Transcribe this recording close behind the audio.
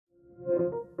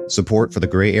Support for The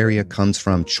Gray Area comes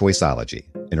from Choiceology,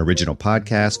 an original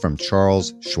podcast from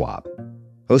Charles Schwab.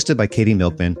 Hosted by Katie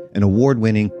Milkman, an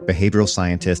award-winning behavioral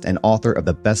scientist and author of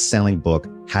the best-selling book,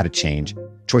 How to Change,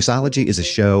 Choiceology is a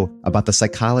show about the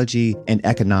psychology and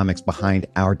economics behind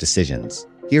our decisions.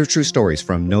 Hear true stories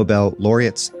from Nobel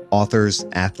laureates, authors,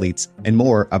 athletes, and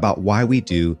more about why we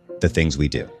do the things we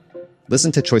do.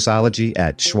 Listen to Choiceology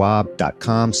at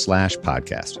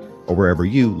schwab.com/podcast or wherever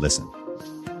you listen.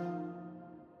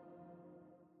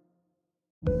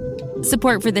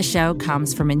 Support for the show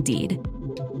comes from Indeed.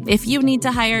 If you need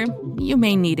to hire, you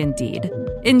may need Indeed.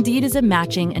 Indeed is a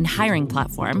matching and hiring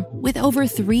platform with over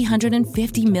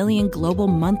 350 million global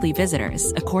monthly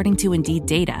visitors, according to Indeed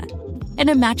data, and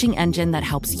a matching engine that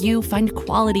helps you find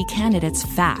quality candidates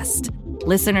fast.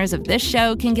 Listeners of this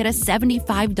show can get a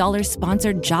 $75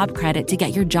 sponsored job credit to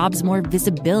get your jobs more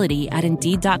visibility at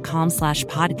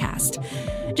Indeed.com/podcast.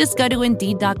 Just go to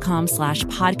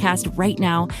Indeed.com/podcast right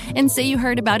now and say you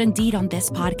heard about Indeed on this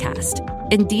podcast.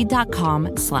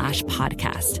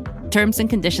 Indeed.com/podcast. Terms and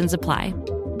conditions apply.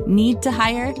 Need to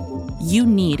hire? You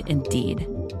need Indeed.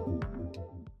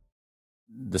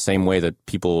 The same way that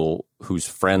people whose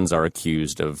friends are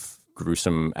accused of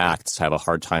gruesome acts have a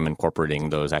hard time incorporating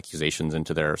those accusations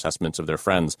into their assessments of their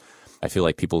friends, I feel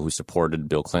like people who supported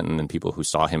Bill Clinton and people who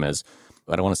saw him as,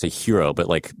 I don't want to say hero, but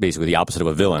like basically the opposite of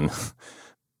a villain,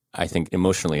 I think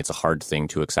emotionally it's a hard thing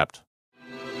to accept.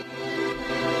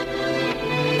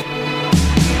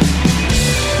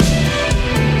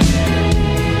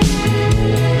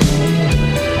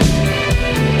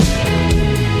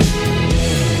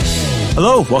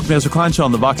 Hello, welcome to Ezra Klein Show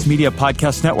on the Vox Media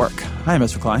Podcast Network. Hi, I'm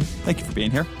Ezra Klein. Thank you for being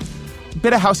here.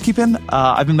 Bit of housekeeping.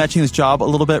 I've been mentioning this job a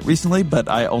little bit recently, but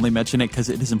I only mention it because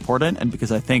it is important and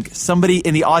because I think somebody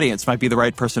in the audience might be the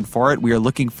right person for it. We are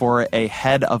looking for a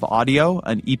head of audio,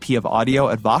 an EP of audio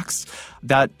at Vox.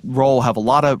 That role will have a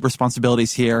lot of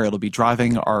responsibilities here. It'll be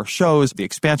driving our shows, the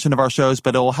expansion of our shows,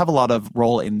 but it will have a lot of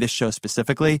role in this show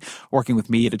specifically, working with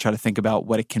me to try to think about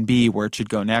what it can be, where it should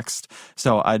go next.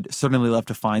 So I'd certainly love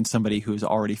to find somebody who's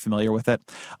already familiar with it.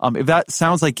 If that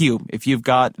sounds like you, if you've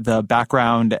got the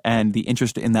background and the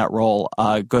interest in that role,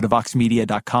 go to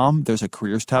voxmedia.com. There's a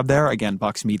careers tab there. Again,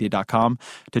 voxmedia.com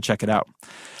to check it out.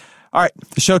 All right,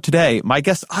 the show today, my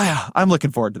guest, I'm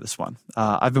looking forward to this one.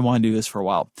 I've been wanting to do this for a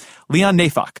while. Leon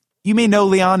Neyfakh. You may know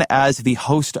Leon as the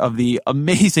host of the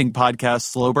amazing podcast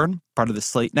Slow Burn, part of the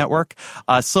Slate Network.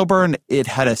 Slow Burn, it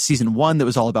had a season 1 that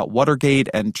was all about Watergate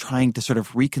and trying to sort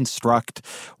of reconstruct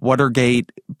Watergate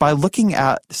by looking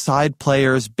at side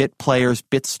players, bit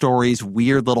stories,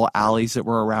 weird little alleys that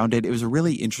were around it. It was a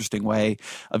really interesting way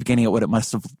of getting at what it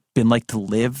must have been like to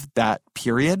live that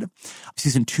period.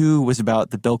 Season 2 was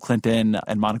about the Bill Clinton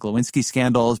and Monica Lewinsky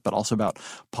scandals, but also about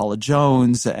Paula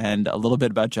Jones and a little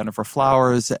bit about Jennifer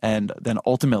Flowers. And then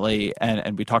ultimately,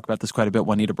 and we talk about this quite a bit,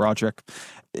 Juanita Broaddrick,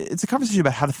 it's a conversation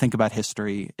about how to think about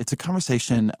history. It's a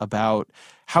conversation about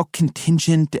how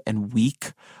contingent and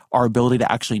weak our ability to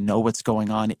actually know what's going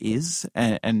on is,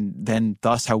 and then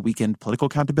thus how weakened political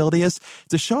accountability is.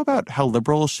 It's a show about how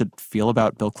liberals should feel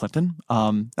about Bill Clinton.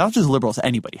 Not just liberals,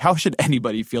 anybody. How should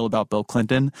anybody feel about Bill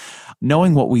Clinton?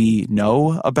 Knowing what we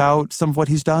know about some of what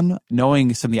he's done,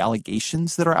 knowing some of the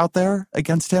allegations that are out there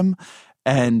against him,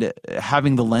 and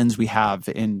having the lens we have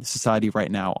in society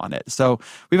right now on it. So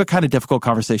we have a kind of difficult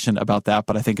conversation about that,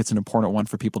 but I think it's an important one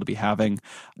for people to be having.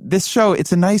 This show,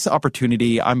 it's a nice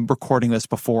opportunity. I'm recording this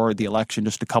before the election,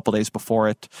 just a couple days before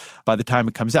it. By the time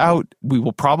it comes out, we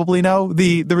will probably know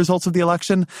the results of the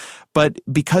election. But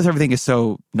because everything is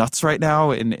so nuts right now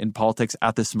in politics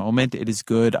at this moment, it is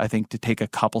good, I think, to take a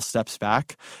couple steps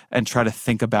back and try to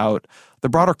think about the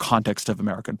broader context of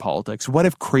American politics. What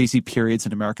have crazy periods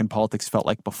in American politics felt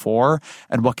like before,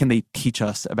 and what can they teach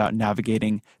us about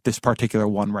navigating this particular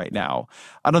one right now?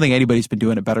 I don't think anybody's been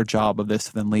doing a better job of this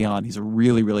than Leon. He's a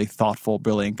really, really thoughtful,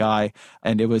 brilliant guy,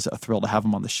 and it was a thrill to have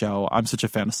him on the show. I'm such a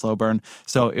fan of Slow Burn,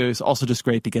 so it was also just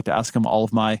great to get to ask him all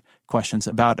of my questions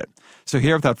about it. So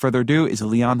here, without further ado, is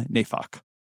Leon Neyfakh.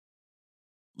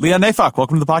 Leon Neyfakh,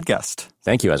 welcome to the podcast.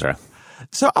 Thank you, Ezra.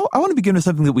 So I want to begin with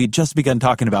something that we just begun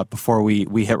talking about before we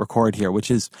hit record here, which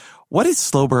is, what is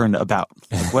Slow Burn about?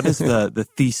 Like, what is the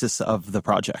thesis of the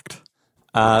project?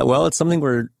 Well, it's something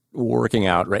we're working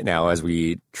out right now as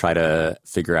we try to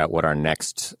figure out what our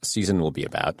next season will be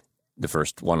about. The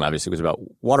first one obviously was about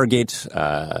Watergate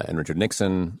and Richard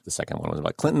Nixon. The second one was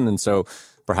about Clinton. And so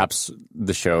perhaps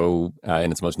the show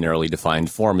in its most narrowly defined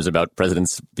form is about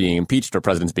presidents being impeached or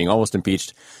presidents being almost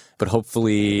impeached. But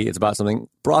hopefully it's about something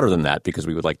broader than that, because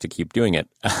we would like to keep doing it.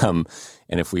 And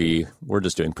if we were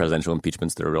just doing presidential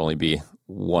impeachments, there would only be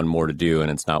one more to do, and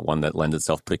it's not one that lends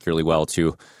itself particularly well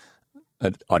to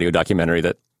an audio documentary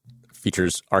that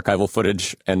features archival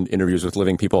footage and interviews with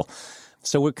living people.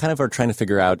 So we kind of are trying to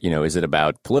figure out, is it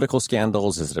about political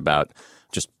scandals? Is it about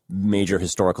just major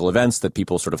historical events that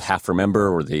people sort of half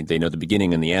remember, or they know the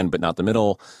beginning and the end, but not the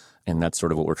middle? And that's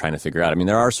sort of what we're trying to figure out. I mean,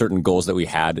 there are certain goals that we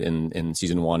had in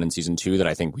season 1 and season 2 that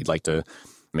I think we'd like to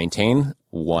maintain.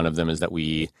 One of them is that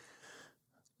we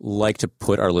like to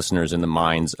put our listeners in the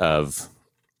minds of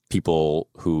people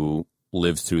who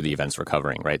lived through the events we're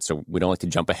covering, right? So we don't like to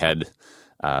jump ahead.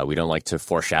 We don't like to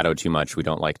foreshadow too much. We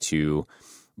don't like to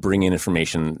bring in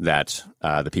information that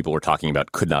the people we're talking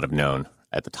about could not have known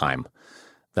at the time.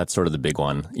 That's sort of the big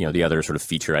one. The other sort of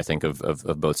feature, I think, of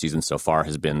both seasons so far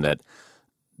has been that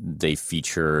they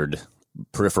featured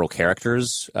peripheral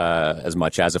characters as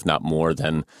much as, if not more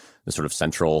than, the sort of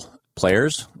central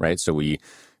players, right? So we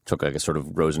took a sort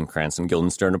of Rosencrantz and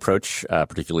Guildenstern approach,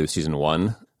 particularly with season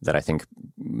 1, that I think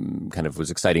kind of was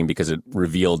exciting because it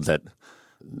revealed that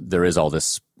there is all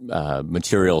this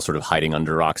material sort of hiding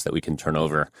under rocks that we can turn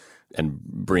over and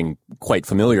bring quite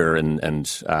familiar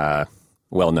and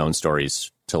well-known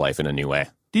stories to life in a new way.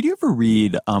 Did you ever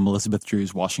read Elizabeth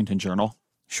Drew's Washington Journal?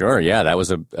 Sure, yeah, that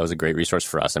was a great resource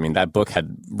for us. I mean, that book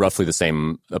had roughly the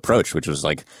same approach, which was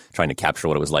like trying to capture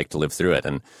what it was like to live through it.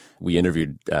 And we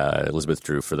interviewed Elizabeth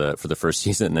Drew for the first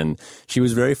season, and she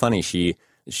was very funny. She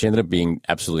ended up being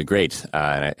absolutely great,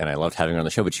 and I loved having her on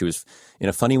the show. But she was, in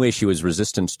a funny way, she was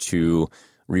resistant to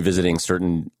revisiting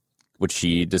certain, what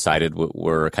she decided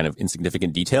were kind of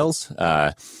insignificant details.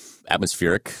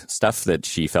 Atmospheric stuff that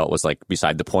she felt was like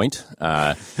beside the point.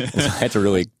 And so I had to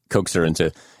really coax her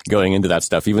into going into that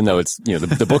stuff, even though it's,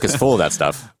 the book is full of that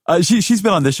stuff. She's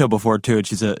been on this show before too, and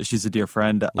she's a dear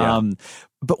friend. Yeah.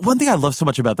 But one thing I love so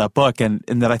much about that book and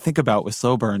that I think about with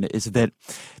Slow Burn is that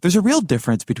there's a real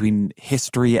difference between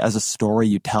history as a story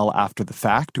you tell after the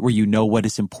fact, where you know what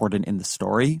is important in the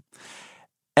story,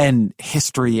 and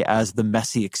history as the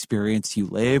messy experience you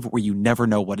live, where you never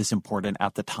know what is important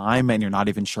at the time and you're not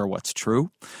even sure what's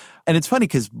true. And it's funny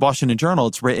because Washington Journal,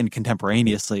 it's written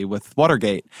contemporaneously with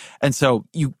Watergate. And so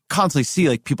you constantly see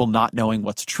like people not knowing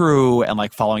what's true and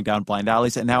like following down blind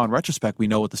alleys. And now in retrospect, we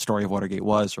know what the story of Watergate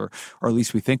was, or at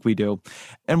least we think we do.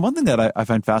 And one thing that I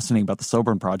find fascinating about the Slow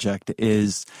Burn Project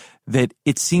is that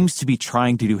it seems to be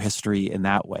trying to do history in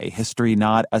that way. History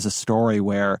not as a story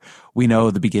where we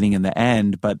know the beginning and the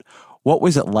end, but what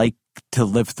was it like to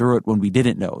live through it when we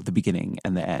didn't know the beginning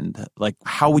and the end? Like,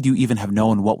 how would you even have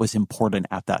known what was important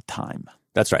at that time?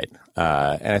 That's right.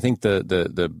 And I think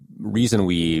the reason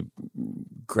we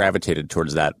gravitated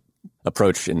towards that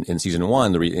approach in season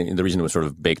 1, the reason it was sort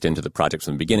of baked into the project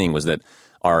from the beginning, was that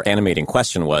our animating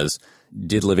question was,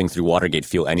 did living through Watergate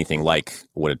feel anything like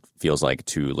what it feels like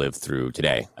to live through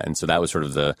today? And so that was sort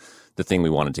of the thing we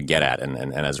wanted to get at.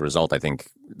 And as a result, I think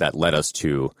that led us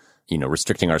to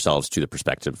restricting ourselves to the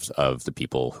perspectives of the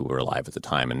people who were alive at the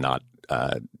time, and not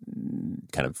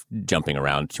kind of jumping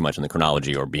around too much in the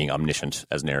chronology or being omniscient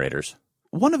as narrators.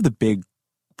 One of the big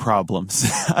problems,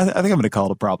 I think I'm going to call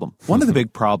it a problem. One of the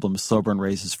big problems Slow Burn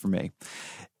raises for me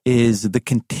is the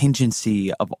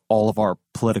contingency of all of our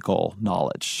political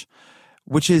knowledge,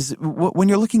 which is when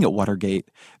you're looking at Watergate,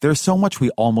 there's so much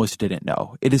we almost didn't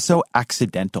know. It is so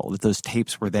accidental that those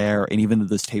tapes were there, and even though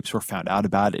those tapes were found out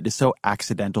about, it is so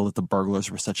accidental that the burglars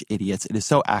were such idiots. It is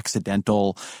so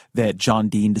accidental that John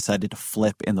Dean decided to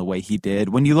flip in the way he did.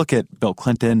 When you look at Bill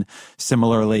Clinton,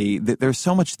 similarly, there's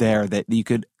so much there that you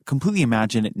could completely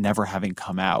imagine it never having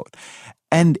come out.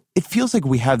 And it feels like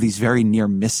we have these very near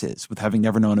misses with having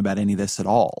never known about any of this at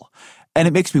all. And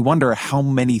it makes me wonder how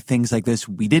many things like this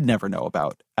we did never know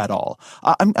about at all.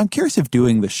 I'm curious if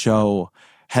doing the show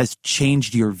has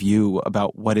changed your view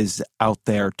about what is out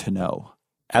there to know.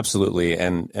 Absolutely.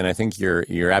 And I think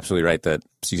you're absolutely right that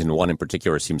season 1 in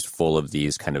particular seems full of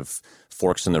these kind of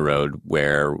forks in the road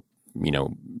where,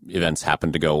 events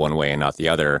happen to go one way and not the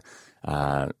other.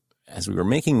 As we were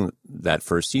making that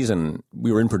first season,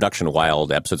 we were in production while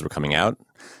the episodes were coming out.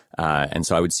 And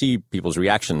so I would see people's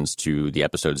reactions to the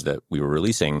episodes that we were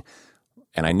releasing.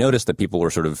 And I noticed that people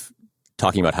were sort of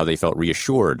talking about how they felt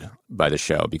reassured by the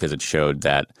show, because it showed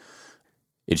that,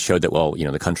 well,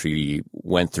 the country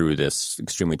went through this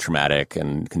extremely traumatic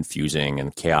and confusing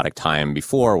and chaotic time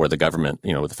before, where the government,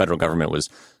 the federal government was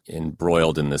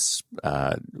embroiled in this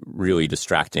really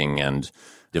distracting and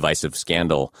divisive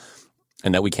scandal.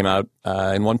 and that we came out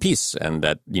in one piece, and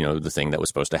that, the thing that was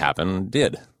supposed to happen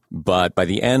did. But by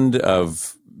the end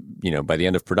of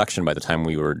production, by the time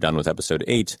we were done with episode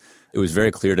 8, it was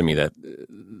very clear to me that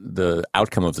the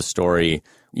outcome of the story,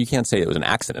 you can't say it was an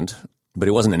accident, but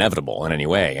it wasn't inevitable in any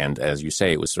way. And as you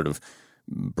say, it was sort of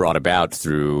brought about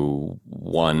through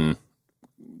one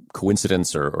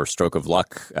coincidence or stroke of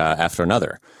luck after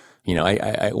another.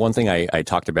 One thing I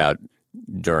talked about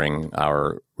during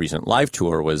our recent live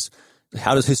tour was,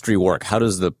 how does history work? How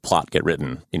does the plot get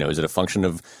written? Is it a function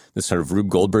of this sort of Rube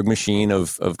Goldberg machine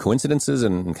of coincidences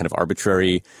and kind of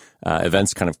arbitrary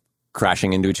events kind of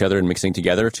crashing into each other and mixing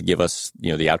together to give us,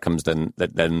 the outcomes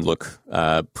that then look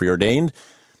preordained?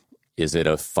 Is it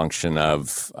a function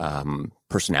of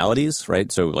personalities, right?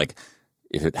 So, like,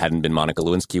 if it hadn't been Monica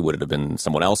Lewinsky, would it have been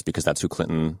someone else because that's who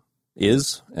Clinton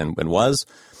is and was?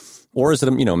 Or is it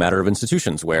a matter of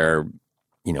institutions where,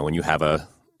 when you have a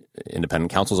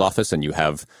independent counsel's office and you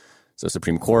have the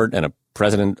Supreme Court and a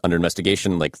president under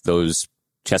investigation, like, those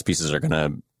chess pieces are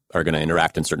gonna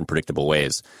interact in certain predictable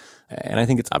ways? And I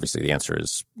think it's obviously the answer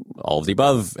is all of the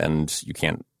above, and you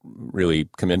can't really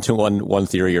commit to one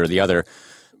theory or the other.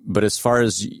 But as far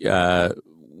as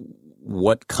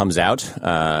what comes out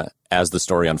as the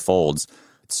story unfolds,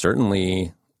 it's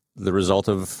certainly the result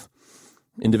of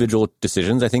individual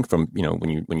decisions. I think from when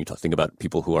you think about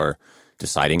people who are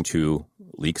deciding to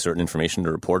leak certain information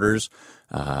to reporters,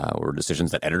 or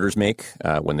decisions that editors make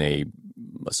when they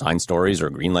assign stories or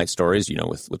greenlight stories.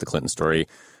 With the Clinton story,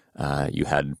 you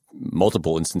had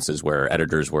multiple instances where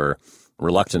editors were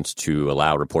reluctant to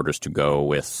allow reporters to go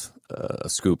with a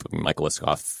scoop. Michael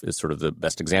Iskoff is sort of the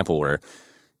best example, where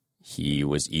he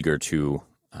was eager to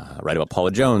write about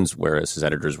Paula Jones, whereas his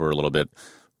editors were a little bit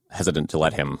hesitant to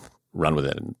let him run with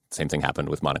it. And same thing happened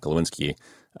with Monica Lewinsky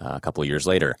a couple of years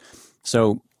later.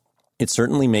 So it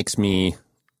certainly makes me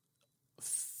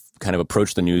kind of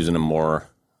approach the news in a more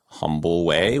humble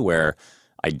way, where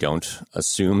I don't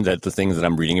assume that the things that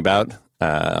I'm reading about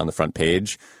on the front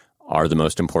page are the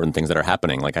most important things that are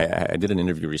happening. Like, I did an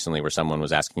interview recently where someone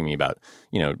was asking me about,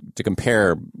 to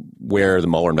compare where the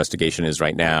Mueller investigation is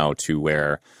right now to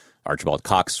where Archibald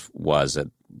Cox was at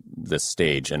this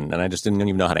stage. And I just didn't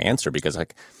even know how to answer, because,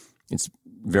 like, it's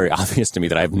very obvious to me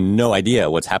that I have no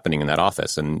idea what's happening in that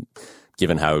office. And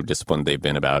given how disciplined they've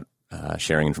been about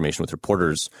sharing information with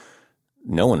reporters,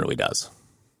 no one really does.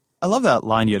 I love that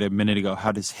line you had a minute ago.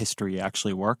 How does history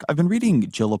actually work? I've been reading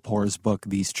Jill Lepore's book,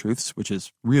 These Truths, which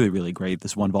is really, really great,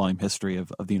 this one-volume history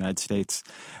of the United States.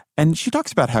 And she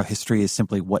talks about how history is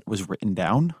simply what was written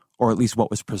down, or at least what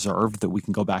was preserved that we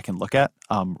can go back and look at.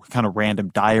 Kind of random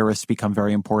diarists become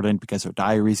very important because their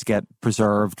diaries get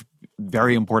preserved.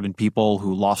 Very important people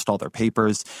who lost all their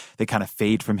papers, they kind of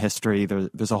fade from history.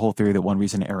 There's a whole theory that one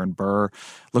reason Aaron Burr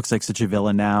looks like such a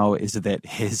villain now is that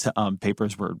his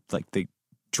papers were like they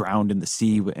drowned in the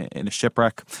sea in a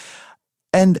shipwreck.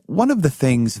 And one of the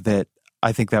things that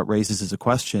I think that raises as a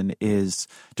question is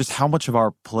just how much of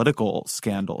our political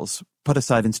scandals, put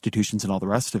aside institutions and all the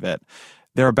rest of it,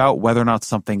 they're about whether or not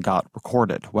something got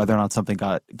recorded, whether or not something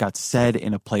got said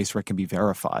in a place where it can be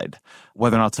verified,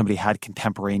 whether or not somebody had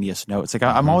contemporaneous notes. Like,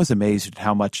 I'm always amazed at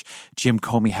how much Jim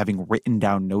Comey, having written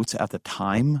down notes at the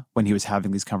time when he was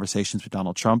having these conversations with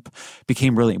Donald Trump,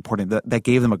 became really important. That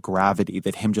gave them a gravity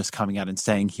that him just coming out and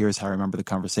saying, here's how I remember the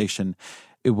conversation,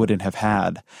 it wouldn't have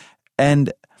had.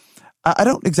 And I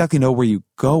don't exactly know where you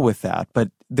go with that, but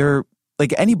they're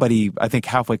like anybody, I think,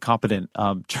 halfway competent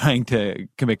trying to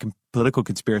commit political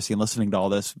conspiracy and listening to all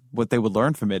this, what they would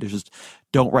learn from it is just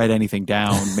don't write anything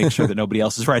down. Make sure that nobody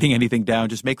else is writing anything down.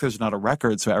 Just make there's not a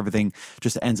record so everything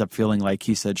just ends up feeling like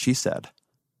he said, she said.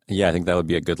 Yeah, I think that would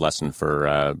be a good lesson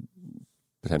for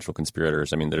potential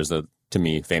conspirators. I mean, there's a, to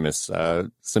me, famous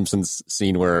Simpsons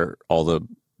scene where all the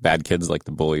bad kids, like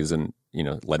the bullies and,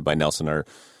 led by Nelson, are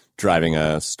driving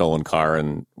a stolen car,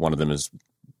 and one of them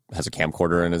has a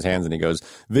camcorder in his hands, and he goes,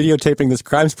 videotaping this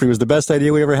crime spree was the best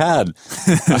idea we ever had.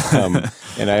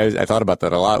 And I thought about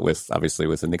that a lot obviously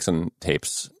with the Nixon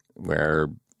tapes, where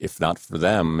if not for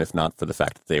them, if not for the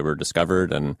fact that they were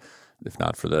discovered, and if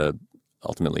not for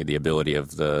ultimately the ability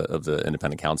of the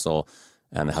independent counsel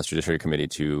and the House Judiciary Committee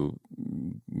to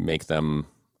make them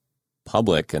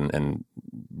public and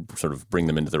sort of bring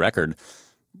them into the record,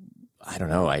 I don't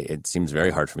know. It seems very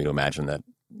hard for me to imagine that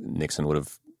Nixon would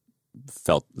have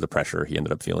felt the pressure he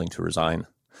ended up feeling to resign.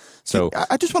 So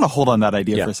I just want to hold on that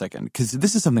idea for a second, because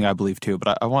this is something I believe too,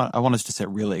 but I want us to say it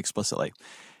really explicitly.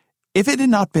 If it had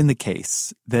not been the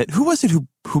case that, who was it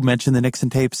who mentioned the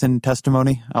Nixon tapes in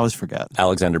testimony? I always forget.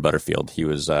 Alexander Butterfield. He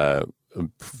was one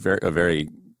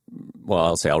well,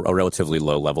 I'll say a relatively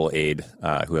low-level aide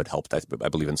who had helped, I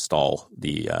believe, install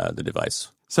the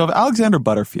device. So if Alexander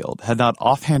Butterfield had not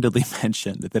offhandedly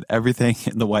mentioned that everything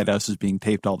in the White House was being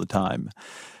taped all the time,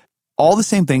 all the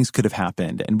same things could have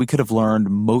happened, and we could have learned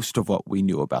most of what we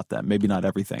knew about them. Maybe not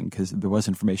everything, because there was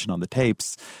information on the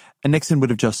tapes, and Nixon would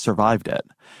have just survived it.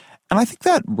 And I think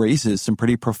that raises some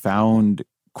pretty profound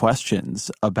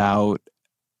questions about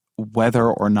whether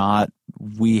or not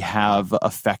we have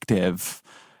effective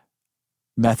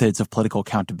methods of political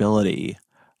accountability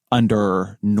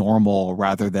under normal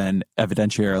rather than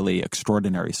evidentiarily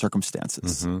extraordinary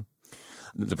circumstances.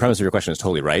 Mm-hmm. The premise of your question is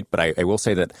totally right, but I will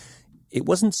say that it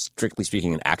wasn't, strictly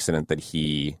speaking, an accident that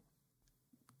he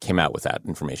came out with that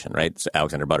information, right? So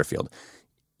Alexander Butterfield.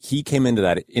 He came into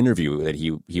that interview that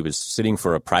he was sitting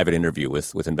for a private interview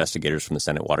with investigators from the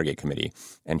Senate Watergate Committee,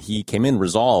 and he came in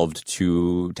resolved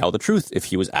to tell the truth if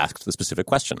he was asked the specific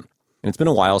question. And it's been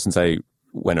a while since I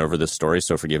went over this story,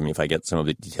 so forgive me if I get some of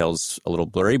the details a little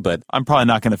blurry, but I'm probably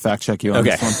not going to fact check you on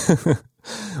this one.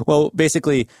 Well,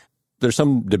 basically, there's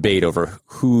some debate over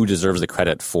who deserves the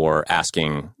credit for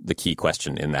asking the key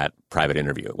question in that private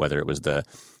interview, whether it was the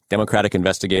Democratic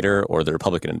investigator or the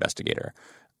Republican investigator.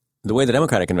 The way the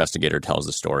Democratic investigator tells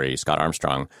the story, Scott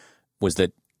Armstrong, was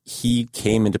that he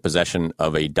came into possession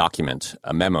of a document,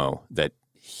 a memo that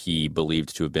he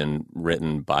believed to have been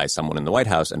written by someone in the White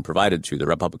House and provided to the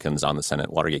Republicans on the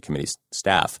Senate Watergate Committee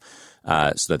staff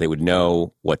so that they would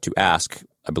know what to ask,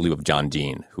 I believe, of John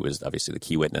Dean, who is obviously the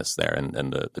key witness there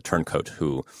and the turncoat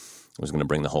who was going to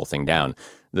bring the whole thing down.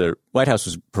 The White House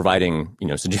was providing,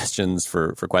 suggestions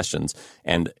for questions.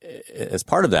 And as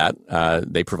part of that,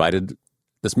 they provided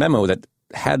this memo that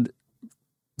had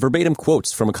verbatim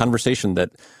quotes from a conversation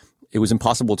that it was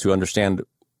impossible to understand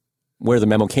where the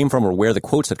memo came from or where the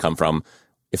quotes had come from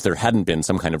if there hadn't been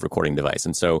some kind of recording device.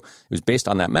 And so it was based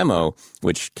on that memo,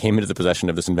 which came into the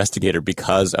possession of this investigator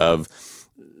because of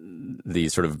the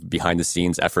sort of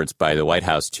behind-the-scenes efforts by the White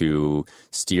House to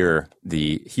steer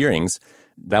the hearings.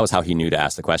 That was how he knew to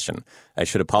ask the question. I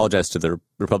should apologize to the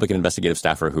Republican investigative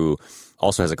staffer who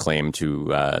also has a claim to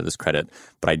this credit,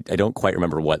 but I don't quite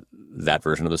remember what that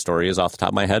version of the story is off the top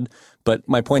of my head. But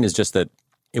my point is just that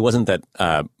it wasn't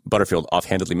that Butterfield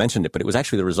offhandedly mentioned it, but it was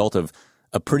actually the result of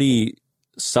a pretty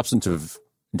substantive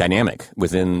dynamic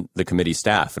within the committee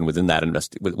staff and within that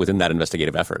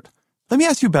investigative effort. Let me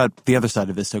ask you about the other side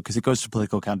of this, though, because it goes to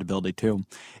political accountability, too.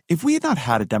 If we had not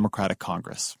had a Democratic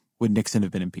Congress, would Nixon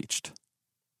have been impeached?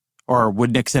 Or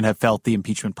would Nixon have felt the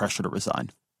impeachment pressure to resign?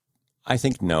 I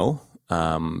think no.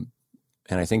 And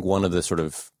I think one of the sort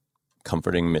of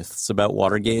comforting myths about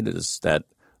Watergate is that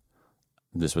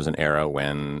this was an era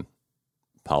when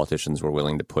politicians were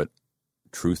willing to put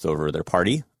truth over their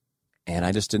party. And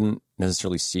I just didn't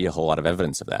necessarily see a whole lot of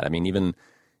evidence of that. I mean,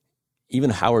 even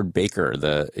Howard Baker,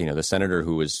 the senator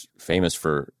who was famous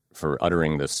for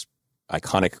uttering this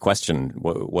iconic question,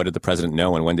 what did the president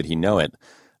know and when did he know it?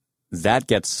 That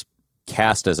gets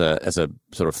cast as a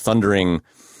sort of thundering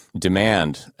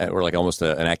demand or like almost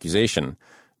an accusation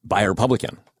by a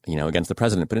Republican, against the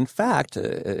president. But in fact,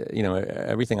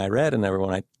 everything I read and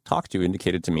everyone I talked to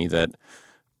indicated to me that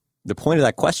the point of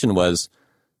that question was,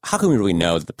 how can we really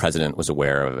know that the president was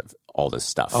aware of all this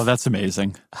stuff? Oh, that's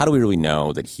amazing. How do we really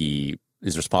know that he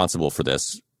is responsible for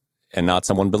this and not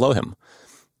someone below him?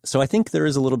 So I think there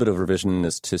is a little bit of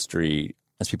revisionist history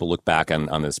as people look back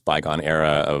on this bygone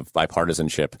era of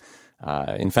bipartisanship.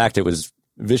 In fact, it was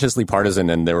viciously partisan,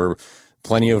 and there were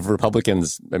plenty of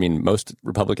Republicans. I mean, most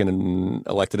Republican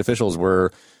elected officials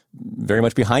were very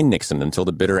much behind Nixon until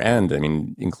the bitter end. I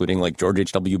mean, including like George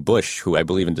H.W. Bush, who I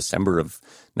believe in December of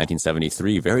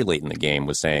 1973, very late in the game,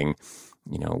 was saying,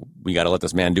 we got to let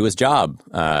this man do his job.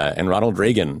 And Ronald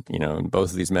Reagan, and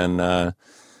both of these men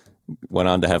went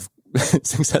on to have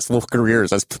successful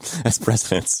careers as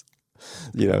presidents.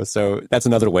 So that's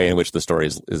another way in which the story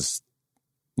is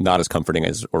not as comforting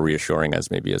or reassuring as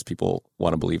people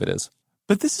want to believe it is.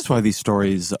 But this is why these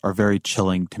stories are very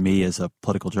chilling to me as a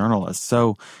political journalist.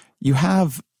 So you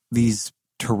have these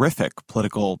terrific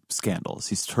political scandals,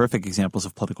 these terrific examples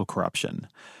of political corruption.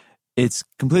 It's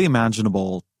completely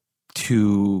imaginable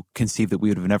to conceive that we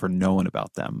would have never known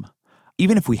about them.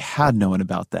 Even if we had known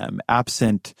about them,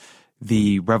 absent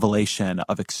the revelation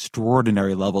of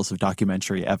extraordinary levels of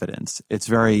documentary evidence, it's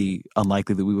very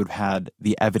unlikely that we would have had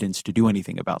the evidence to do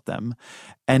anything about them.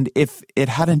 And if it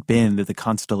hadn't been that the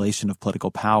constellation of political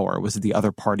power was that the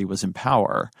other party was in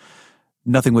power,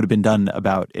 nothing would have been done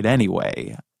about it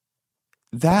anyway.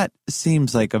 That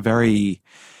seems like it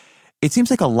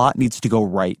seems like a lot needs to go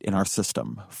right in our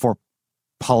system for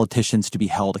politicians to be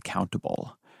held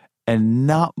accountable. And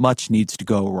not much needs to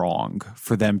go wrong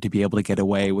for them to be able to get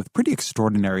away with pretty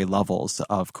extraordinary levels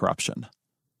of corruption.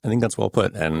 I think that's well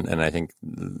put. And I think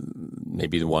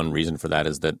maybe the one reason for that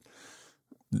is that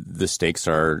the stakes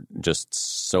are just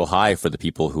so high for the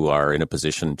people who are in a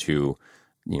position to,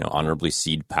 honorably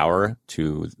cede power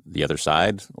to the other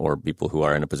side, or people who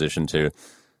are in a position to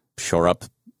shore up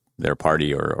their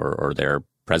party or their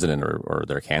president or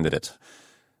their candidate.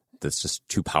 That's just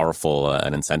too powerful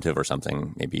an incentive or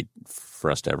something, maybe,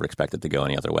 for us to ever expect it to go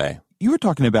any other way. You were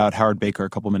talking about Howard Baker a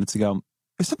couple minutes ago.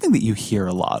 There's something that you hear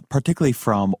a lot, particularly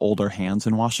from older hands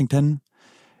in Washington,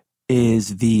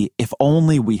 is the if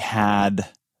only we had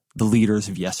the leaders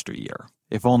of yesteryear.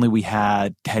 If only we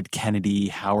had Ted Kennedy,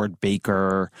 Howard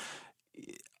Baker.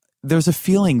 There's a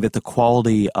feeling that the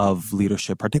quality of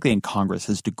leadership, particularly in Congress,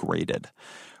 has degraded.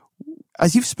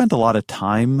 As you've spent a lot of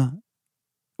time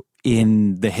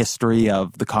in the history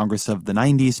of the Congress of the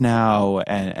 90s now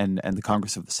and the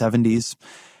Congress of the 70s,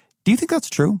 do you think that's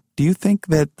true? Do you think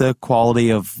that the quality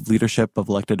of leadership of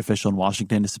elected official in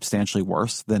Washington is substantially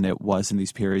worse than it was in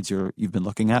these periods you've been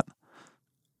looking at?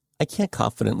 I can't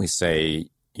confidently say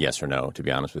yes or no, to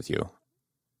be honest with you.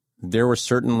 There were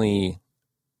certainly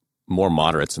more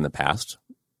moderates in the past.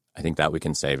 I think that we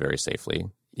can say very safely.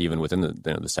 Even within the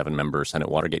 7-member Senate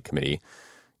Watergate Committee,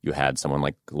 you had someone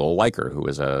like Lowell Weicker, who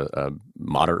was a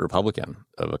moderate Republican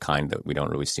of a kind that we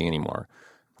don't really see anymore.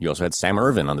 You also had Sam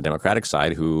Ervin on the Democratic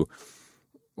side, who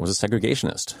was a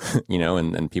segregationist,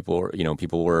 and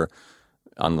people were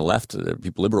on the left,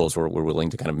 liberals were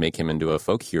willing to kind of make him into a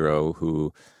folk hero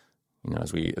who,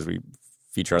 as we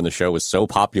feature on the show, was so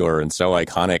popular and so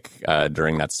iconic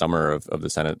during that summer of the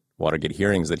Senate Watergate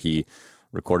hearings that he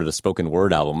recorded a spoken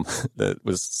word album that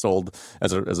was sold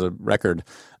as a record.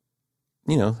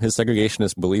 His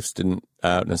segregationist beliefs didn't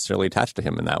necessarily attach to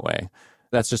him in that way.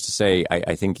 That's just to say,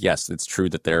 I think, yes, it's true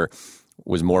that there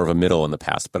was more of a middle in the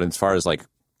past. But as far as like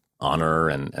honor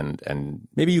and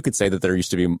maybe you could say that there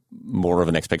used to be more of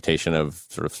an expectation of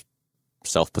sort of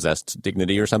self-possessed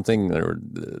dignity or something, or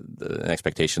an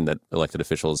expectation that elected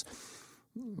officials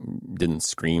didn't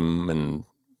scream and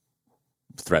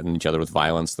threaten each other with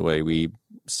violence the way we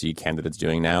see candidates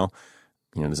doing now.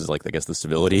 This is like, I guess, the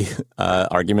civility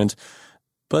argument.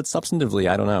 But substantively,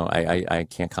 I don't know. I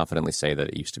can't confidently say that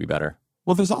it used to be better.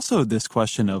 Well, there's also this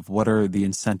question of what are the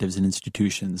incentives and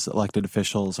institutions elected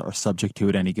officials are subject to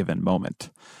at any given moment.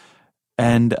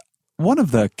 And one of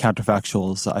the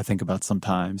counterfactuals I think about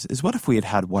sometimes is, what if we had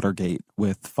had Watergate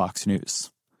with Fox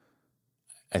News?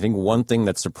 I think one thing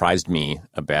that surprised me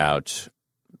about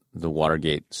the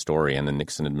Watergate story and the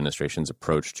Nixon administration's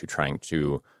approach to trying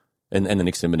to, and the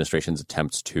Nixon administration's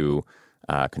attempts to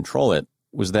control it,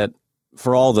 was that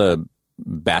for all the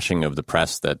bashing of the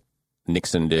press that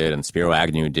Nixon did and Spiro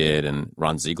Agnew did and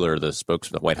Ron Ziegler, the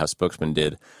White House spokesman,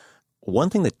 did, one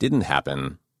thing that didn't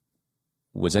happen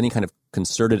was any kind of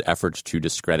concerted effort to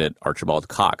discredit Archibald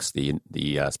Cox, the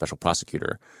special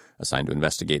prosecutor assigned to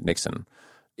investigate Nixon.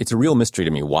 It's a real mystery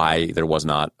to me why there was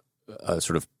not a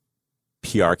sort of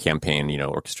PR campaign,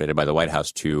 orchestrated by the White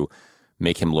House to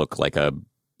make him look like a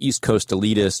East Coast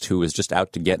elitist who was just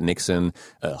out to get Nixon,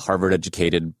 a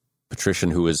Harvard-educated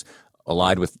patrician who was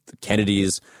allied with the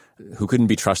Kennedys, who couldn't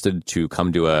be trusted to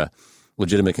come to a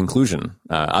legitimate conclusion.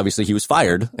 Obviously, he was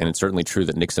fired, and it's certainly true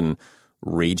that Nixon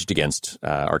raged against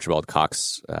Archibald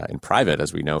Cox in private,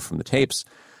 as we know from the tapes.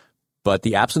 But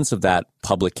the absence of that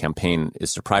public campaign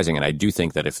is surprising, and I do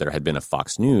think that if there had been a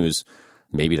Fox News,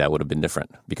 maybe that would have been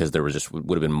different, because there would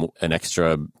have been an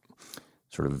extra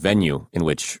sort of venue in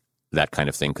which that kind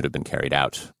of thing could have been carried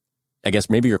out. I guess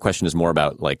maybe your question is more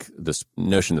about like this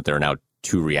notion that there are now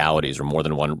two realities, or more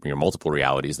than one, multiple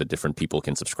realities that different people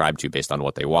can subscribe to based on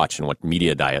what they watch and what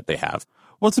media diet they have.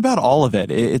 Well, it's about all of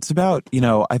it. It's about,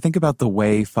 I think about the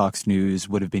way Fox News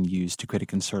would have been used to create a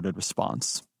concerted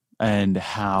response, and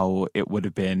how it would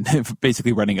have been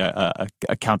basically running a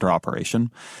counter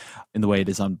operation in the way it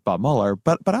is on Bob Mueller.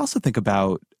 But I also think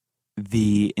about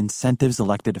the incentives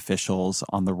elected officials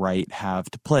on the right have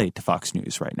to play to Fox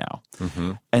News right now.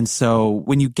 Mm-hmm. And so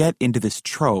when you get into this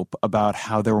trope about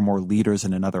how there were more leaders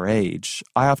in another age,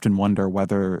 I often wonder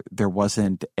whether there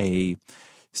wasn't a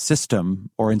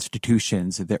system or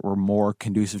institutions that were more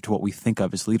conducive to what we think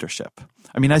of as leadership.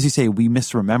 I mean, as you say, we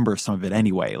misremember some of it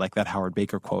anyway, like that Howard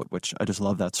Baker quote, which I just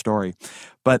love that story.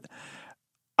 But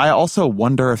I also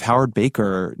wonder if Howard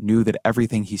Baker knew that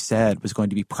everything he said was going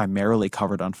to be primarily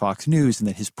covered on Fox News, and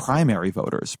that his primary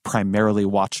voters primarily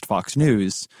watched Fox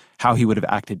News, how he would have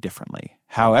acted differently,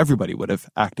 how everybody would have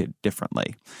acted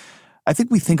differently. I think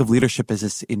we think of leadership as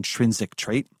this intrinsic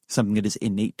trait, something that is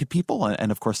innate to people, and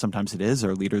of course sometimes it is.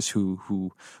 There are leaders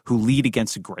who lead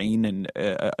against the grain and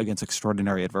against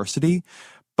extraordinary adversity.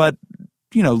 But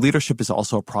leadership is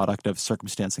also a product of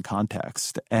circumstance and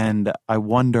context. And I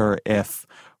wonder if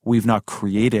we've not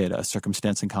created a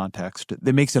circumstance and context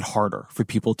that makes it harder for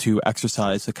people to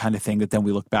exercise the kind of thing that then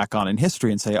we look back on in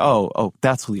history and say, oh,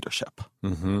 that's leadership.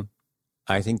 Mm-hmm.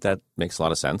 I think that makes a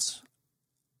lot of sense.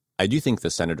 I do think the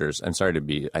senators, I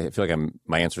feel like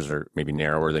my answers are maybe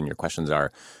narrower than your questions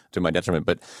are to my detriment,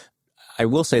 but I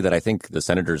will say that I think the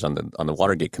senators on the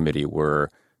Watergate committee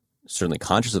were certainly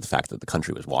conscious of the fact that the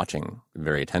country was watching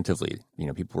very attentively.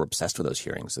 People were obsessed with those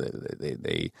hearings.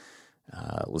 They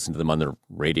listened to them on the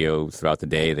radio throughout the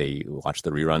day. They watched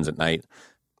the reruns at night.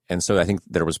 And so I think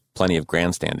there was plenty of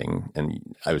grandstanding.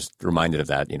 And I was reminded of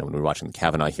that, when we were watching the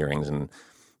Kavanaugh hearings, and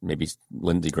maybe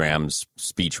Lindsey Graham's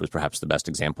speech was perhaps the best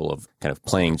example of kind of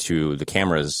playing to the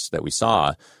cameras that we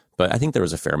saw. But I think there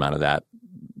was a fair amount of that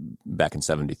back in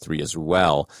 73 as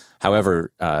well.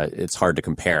 However, it's hard to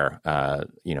compare, a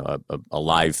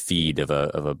live feed of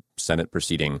a Senate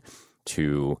proceeding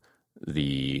to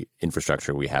the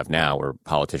infrastructure we have now, where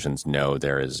politicians know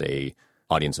there is a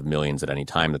audience of millions at any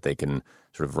time that they can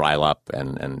sort of rile up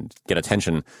and get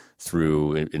attention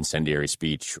through incendiary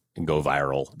speech and go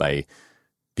viral by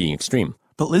being extreme.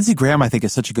 But Lindsey Graham, I think,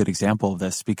 is such a good example of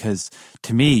this because,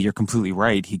 to me, you're completely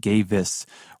right. He gave this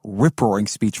rip-roaring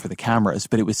speech for the cameras,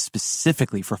 but it was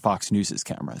specifically for Fox News'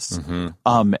 cameras.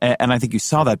 Mm-hmm. And I think you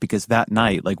saw that because that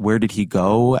night, where did he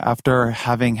go after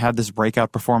having had this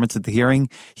breakout performance at the hearing?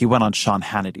 He went on Sean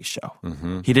Hannity's show.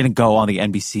 Mm-hmm. He didn't go on the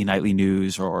NBC Nightly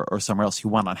News or somewhere else. He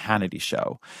went on Hannity's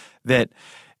show. That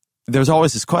there's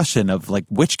always this question of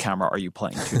which camera are you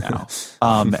playing to now?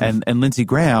 And Lindsey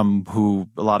Graham, who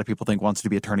a lot of people think wants to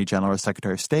be Attorney General or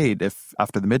Secretary of State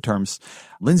after the midterms,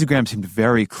 Lindsey Graham seemed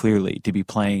very clearly to be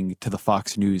playing to the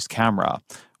Fox News camera,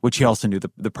 which he also knew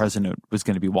the president was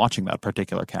going to be watching that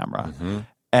particular camera. Mm-hmm.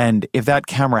 And if that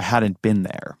camera hadn't been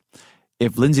there,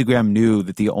 if Lindsey Graham knew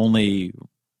that the only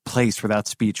place where that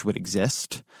speech would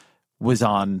exist was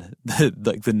on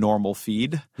the normal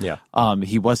feed. Yeah.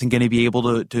 He wasn't going to be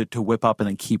able to whip up and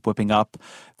then keep whipping up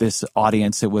this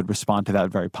audience that would respond to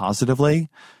that very positively.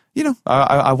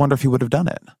 I wonder if he would have done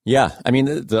it. Yeah. I mean,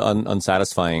 the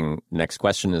unsatisfying next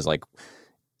question is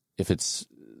if it's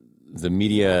the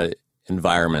media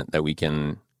environment that we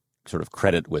can sort of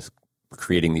credit with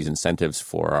creating these incentives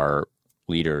for our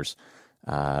leaders,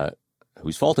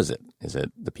 whose fault is it? Is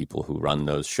it the people who run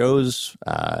those shows?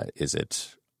 Is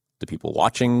it the people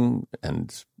watching,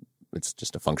 and it's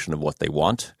just a function of what they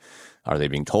want? Are they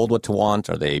being told what to want?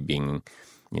 Are they being,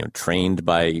 trained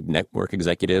by network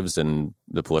executives and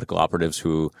the political operatives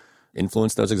who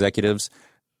influence those executives?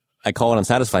 I call it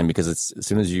unsatisfying because it's as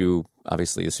soon as you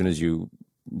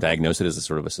diagnose it as a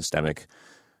sort of a systemic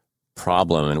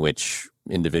problem in which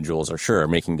individuals are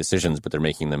making decisions, but they're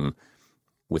making them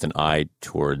with an eye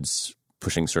towards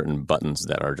pushing certain buttons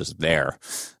that are just there.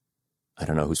 I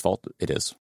don't know whose fault it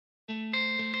is.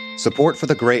 Support for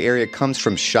The Gray Area comes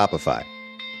from Shopify.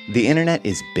 The internet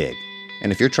is big,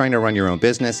 and if you're trying to run your own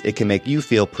business, it can make you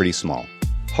feel pretty small.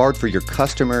 Hard for your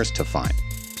customers to find.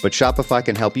 But Shopify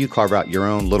can help you carve out your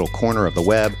own little corner of the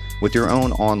web with your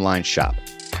own online shop.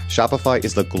 Shopify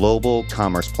is the global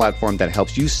commerce platform that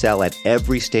helps you sell at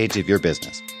every stage of your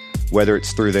business. Whether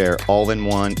it's through their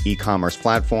all-in-one e-commerce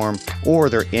platform or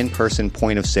their in-person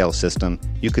point-of-sale system,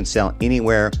 you can sell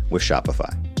anywhere with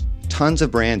Shopify. Tons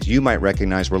of brands you might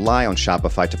recognize rely on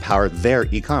Shopify to power their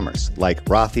e-commerce, like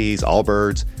Rothy's,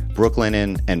 Allbirds,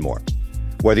 Brooklinen, and more.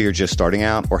 Whether you're just starting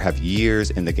out or have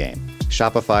years in the game,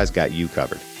 Shopify's got you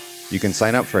covered. You can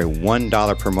sign up for a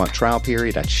 $1 per month trial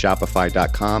period at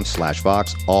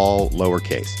shopify.com/Vox, all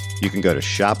lowercase. You can go to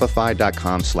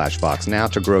shopify.com/Vox now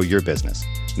to grow your business,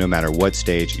 no matter what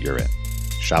stage you're in.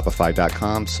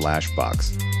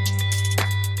 Shopify.com/Vox.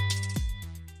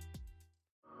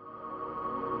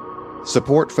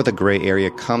 Support for The Gray Area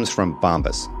comes from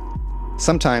Bombas.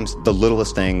 Sometimes the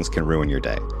littlest things can ruin your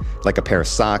day, like a pair of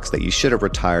socks that you should have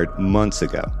retired months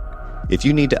ago. If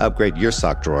you need to upgrade your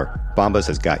sock drawer, Bombas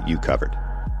has got you covered.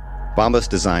 Bombas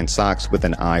designed socks with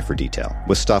an eye for detail,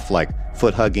 with stuff like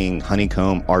foot-hugging,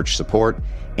 honeycomb arch support,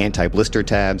 anti-blister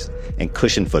tabs, and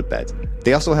cushioned footbeds.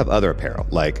 They also have other apparel,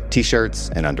 like t-shirts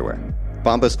and underwear.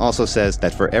 Bombas also says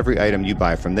that for every item you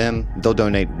buy from them, they'll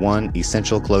donate one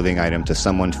essential clothing item to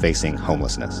someone facing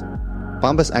homelessness.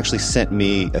 Bombas actually sent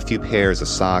me a few pairs of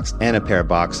socks and a pair of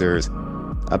boxers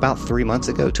about 2 or 3 months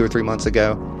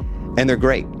ago, and they're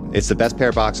great. It's the best pair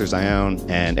of boxers I own,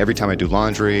 and every time I do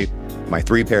laundry, my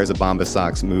 3 pairs of Bombas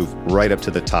socks move right up to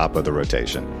the top of the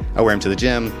rotation. I wear them to the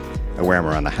gym. I wear them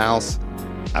around the house.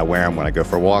 I wear them when I go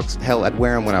for walks. Hell, I'd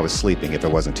wear them when I was sleeping if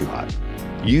it wasn't too hot.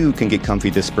 You can get comfy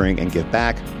this spring and give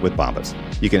back with Bombas.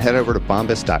 You can head over to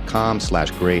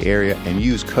bombas.com/gray area and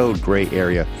use code gray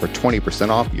area for 20%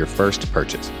 off your first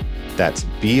purchase. That's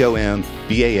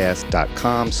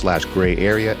bombas.com/gray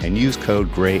area and use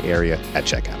code gray area at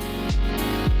checkout.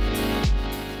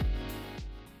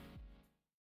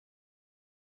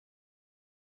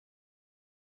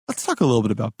 Let's talk a little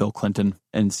bit about Bill Clinton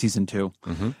and season 2.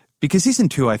 Because season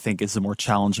 2, I think, is the more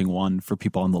challenging one for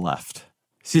people on the left.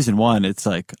 Season 1, it's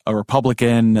like a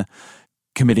Republican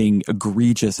committing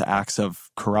egregious acts of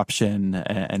corruption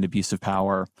and abuse of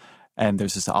power. And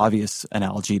there's this obvious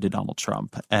analogy to Donald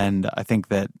Trump. And I think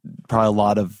that probably a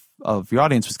lot of your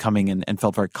audience was coming in and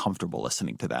felt very comfortable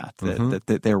listening to that,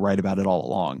 that they're right about it all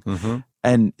along.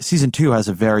 And season 2 has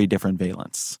a very different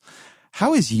valence.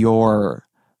 How is your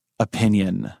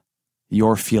opinion,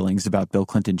 your feelings about Bill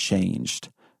Clinton changed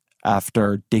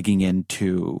after digging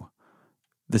into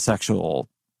the sexual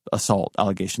assault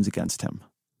allegations against him?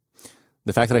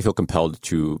 The fact that I feel compelled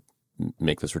to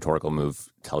make this rhetorical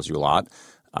move tells you a lot.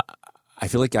 I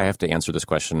feel like I have to answer this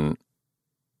question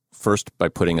first by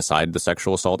putting aside the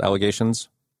sexual assault allegations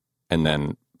and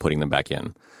then putting them back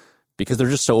in, because they're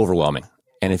just so overwhelming.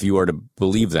 And if you are to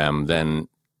believe them, then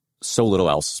so little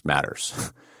else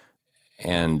matters.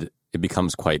 And it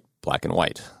becomes quite black and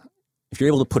white. If you're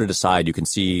able to put it aside, you can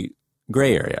see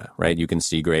gray area, right? You can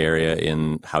see gray area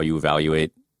in how you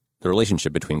evaluate the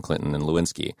relationship between Clinton and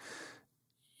Lewinsky.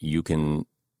 You can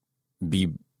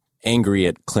be angry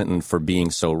at Clinton for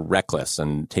being so reckless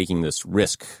and taking this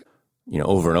risk,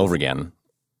 over and over again,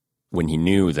 when he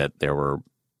knew that there were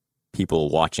people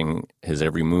watching his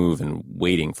every move and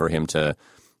waiting for him to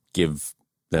give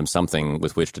them something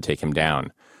with which to take him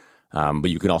down.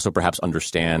 But you can also perhaps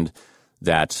understand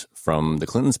that from the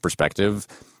Clintons' perspective,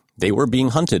 they were being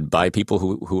hunted by people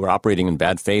who were operating in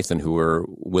bad faith and who were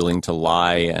willing to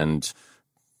lie and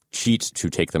cheat to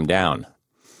take them down.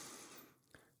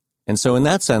 And so in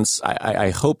that sense,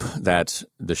 I hope that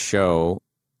the show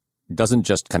doesn't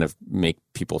just kind of make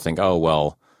people think, oh,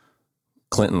 well,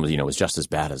 Clinton was just as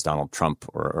bad as Donald Trump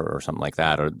or something like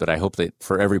that. But I hope that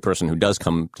for every person who does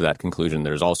come to that conclusion,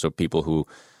 there's also people who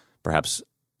perhaps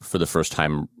for the first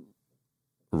time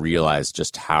realize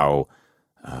just how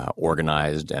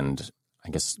organized and,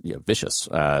 I guess, vicious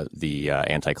the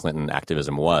anti-Clinton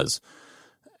activism was.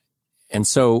 And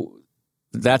so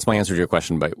that's my answer to your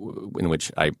question, in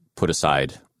which I put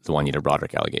aside the Juanita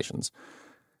Broaddrick allegations.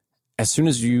 As soon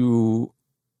as you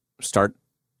start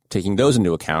taking those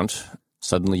into account,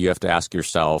 suddenly you have to ask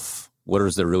yourself, what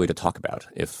is there really to talk about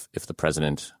if the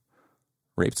president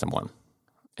raped someone?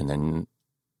 And then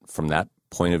from that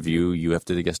point of view, you have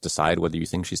to, I guess, decide whether you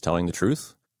think she's telling the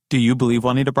truth. Do you believe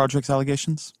Juanita Broaddrick's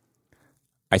allegations?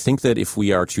 I think that if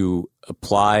we are to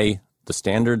apply the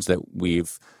standards that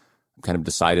we've kind of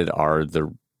decided are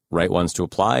the right ones to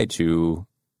apply to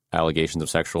allegations of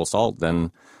sexual assault,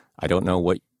 then I don't know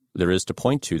what there is to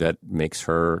point to that makes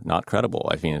her not credible.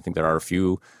 I mean, I think there are a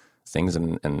few things,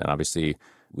 and obviously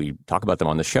we talk about them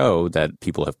on the show, that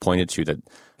people have pointed to that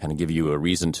kind of give you a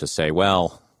reason to say,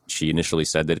 well, she initially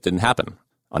said that it didn't happen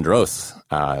under oath.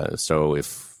 So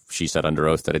if she said under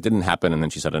oath that it didn't happen and then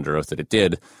she said under oath that it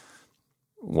did,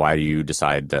 why do you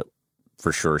decide that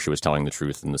for sure she was telling the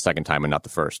truth in the second time and not the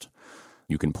first?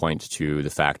 You can point to the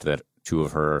fact that two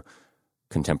of her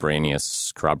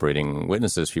contemporaneous corroborating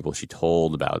witnesses, people she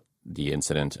told about the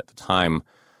incident at the time,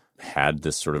 had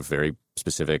this sort of very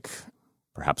specific,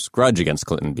 perhaps grudge against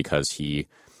Clinton because he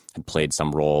had played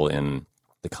some role in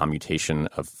the commutation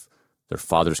of their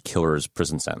father's killer's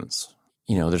prison sentence.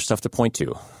 There's stuff to point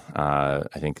to. I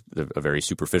think a very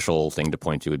superficial thing to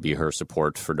point to would be her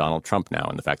support for Donald Trump now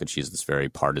and the fact that she's this very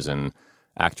partisan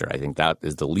actor. I think that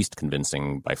is the least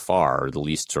convincing by far, or the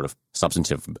least sort of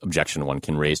substantive objection one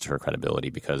can raise to her credibility,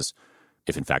 because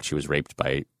if in fact she was raped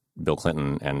by Bill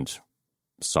Clinton and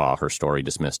saw her story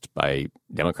dismissed by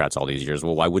Democrats all these years,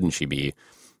 well, why wouldn't she be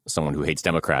someone who hates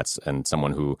Democrats and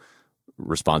someone who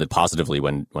responded positively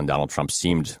when Donald Trump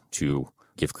seemed to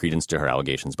give credence to her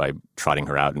allegations by trotting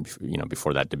her out,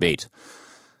 before that debate?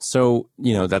 So,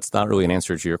 that's not really an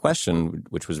answer to your question,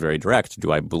 which was very direct.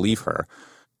 Do I believe her?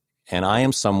 And I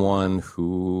am someone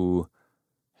who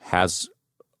has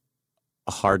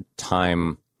a hard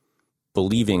time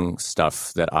believing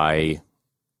stuff that I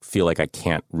feel like I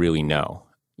can't really know.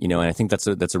 And I think that's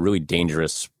a really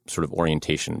dangerous sort of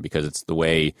orientation, because it's the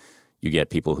way you get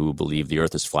people who believe the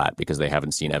earth is flat because they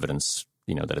haven't seen evidence,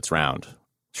 that it's round.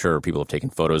 Sure, people have taken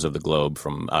photos of the globe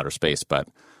from outer space, but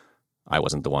I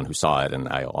wasn't the one who saw it, and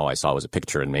all I saw was a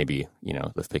picture, and maybe,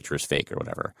 the picture is fake or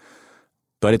whatever.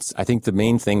 But I think the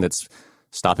main thing that's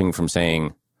stopping me from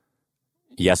saying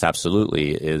yes,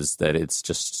 absolutely, is that it's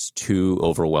just too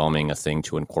overwhelming a thing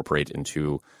to incorporate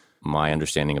into my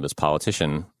understanding of this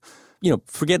politician.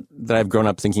 Forget that I've grown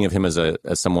up thinking of him as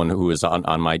someone who is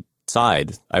on my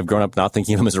side. I've grown up not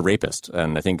thinking of him as a rapist.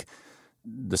 And I think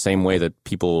the same way that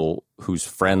people whose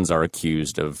friends are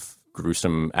accused of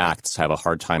gruesome acts have a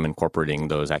hard time incorporating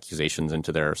those accusations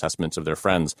into their assessments of their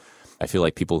friends, I feel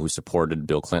like people who supported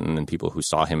Bill Clinton and people who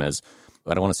saw him as,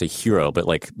 I don't want to say hero, but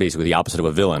like basically the opposite of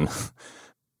a villain,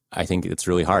 I think it's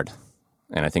really hard.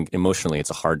 And I think emotionally it's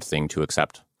a hard thing to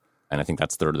accept. And I think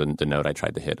that's the note I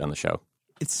tried to hit on the show.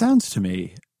 It sounds to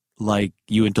me like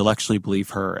you intellectually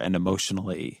believe her and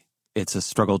emotionally it's a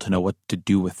struggle to know what to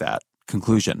do with that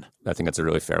conclusion. I think that's a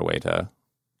really fair way to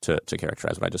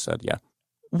characterize what I just said, yeah.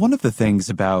 One of the things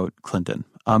about Clinton,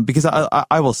 because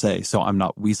I will say, so I'm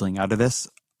not weaseling out of this,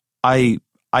 I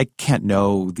can't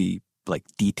know the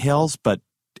details, but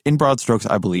in broad strokes,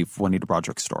 I believe Juanita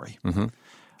Broaddrick's story. Mm-hmm.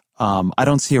 I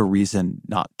don't see a reason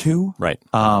not to. Right.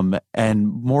 And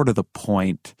more to the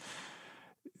point,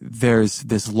 there's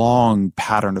this long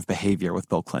pattern of behavior with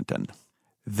Bill Clinton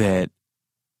that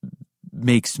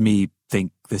makes me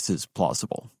think this is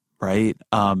plausible, right?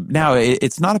 Now,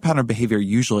 it's not a pattern of behavior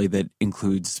usually that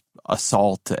includes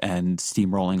assault and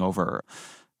steamrolling over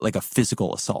like a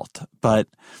physical assault. But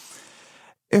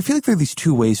I feel like there are these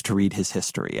two ways to read his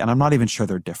history, and I'm not even sure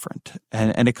they're different.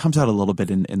 And it comes out a little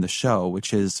bit in the show,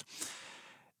 which is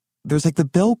there's like the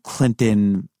Bill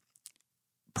Clinton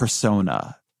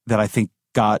persona that I think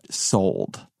got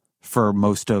sold for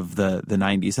most of the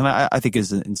 90s. And I think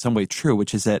is in some way true,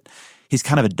 which is that he's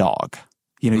kind of a dog.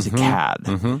 He's a cad.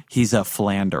 Mm-hmm. He's a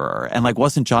philanderer. And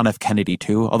wasn't John F. Kennedy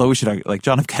too? Although we should argue,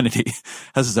 John F. Kennedy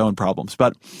has his own problems.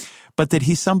 But that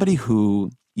he's somebody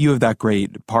who, you have that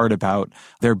great part about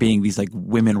there being these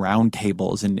women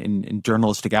roundtables in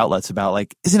journalistic outlets about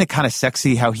isn't it kind of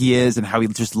sexy how he is and how he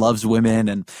just loves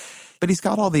women? But he's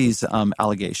got all these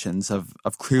allegations of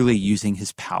clearly using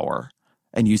his power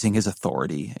and using his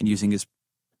authority and using his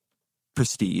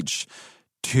prestige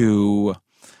to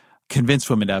convince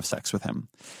women to have sex with him.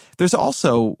 There's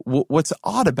also what's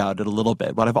odd about it a little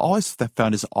bit. What I've always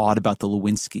found is odd about the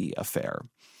Lewinsky affair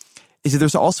is that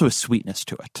there's also a sweetness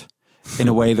to it. In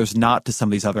a way, there's not to some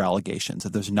of these other allegations.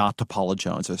 That there's not to Paula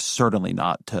Jones. There's certainly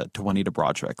not to Juanita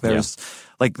Broaddrick. There's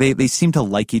they seem to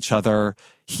like each other.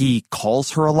 He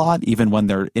calls her a lot, even when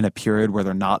they're in a period where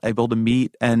they're not able to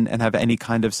meet and have any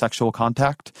kind of sexual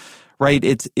contact. Right?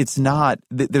 It's not.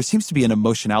 There seems to be an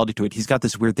emotionality to it. He's got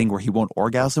this weird thing where he won't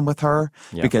orgasm with her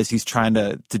because he's trying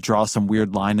to draw some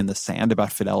weird line in the sand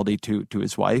about fidelity to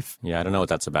his wife. Yeah, I don't know what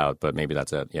that's about, but maybe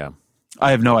that's it. Yeah.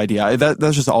 I have no idea.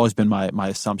 That's just always been my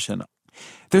assumption.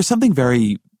 There's something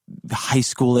very high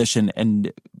schoolish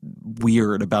and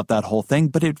weird about that whole thing,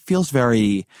 but it feels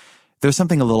there's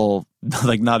something a little,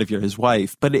 not if you're his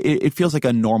wife, but it feels like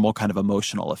a normal kind of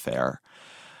emotional affair.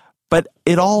 But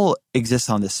it all exists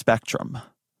on this spectrum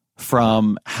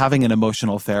from having an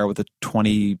emotional affair with a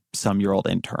 20-some-year-old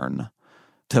intern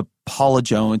to Paula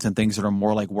Jones and things that are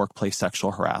more like workplace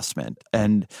sexual harassment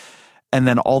and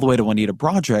then all the way to Juanita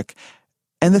Broaddrick.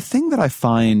 And the thing that I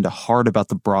find hard about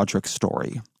the Broaddrick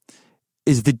story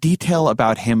is the detail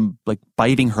about him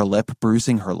biting her lip,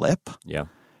 bruising her lip. Yeah.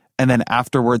 And then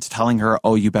afterwards telling her,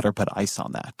 oh, you better put ice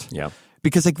on that. Yeah.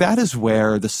 Because that is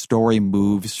where the story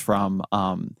moves from,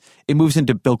 it moves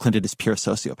into Bill Clinton as pure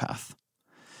sociopath.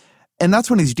 And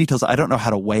that's one of these details. I don't know how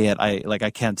to weigh it.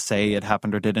 I can't say it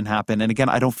happened or didn't happen. And again,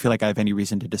 I don't feel like I have any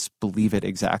reason to disbelieve it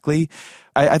exactly.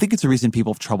 I think it's a reason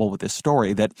people have trouble with this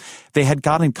story, that they had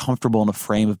gotten comfortable in a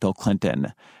frame of Bill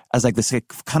Clinton as this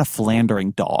kind of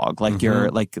philandering dog, you're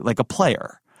like a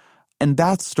player. And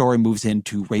that story moves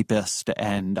into rapist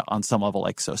and on some level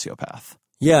sociopath.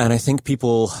 Yeah, and I think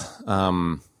people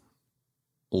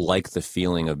like the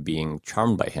feeling of being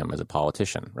charmed by him as a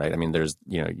politician, right? I mean, there's,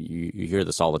 you hear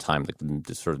this all the time.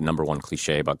 The sort of number one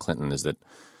cliche about Clinton is that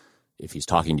if he's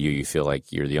talking to you, you feel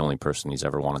like you're the only person he's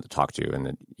ever wanted to talk to and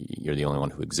that you're the only one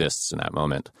who exists in that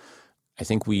moment. I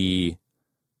think we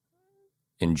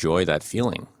enjoy that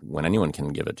feeling when anyone can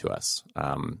give it to us.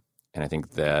 And I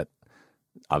think that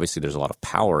obviously there's a lot of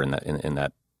power in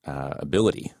that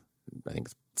ability. I think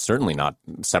certainly not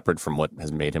separate from what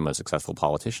has made him a successful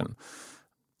politician.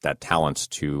 That talent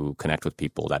to connect with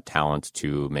people, that talent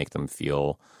to make them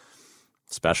feel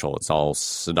special. It's all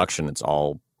seduction. It's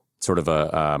all sort of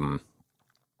a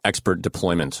expert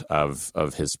deployment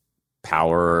of his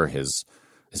power, his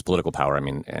his political power. I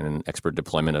mean, and an expert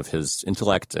deployment of his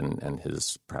intellect and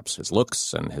his perhaps his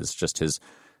looks and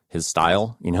his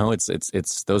style. You know,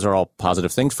 it's those are all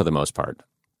positive things for the most part.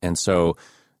 And so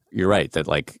you're right that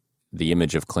like the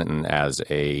image of Clinton as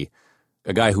a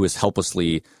guy who is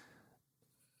helplessly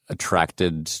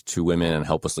attracted to women and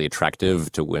helplessly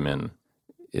attractive to women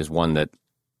is one that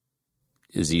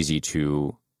is easy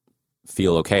to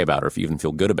feel okay about or even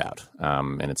feel good about.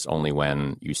 And it's only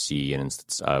when you see an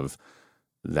instance of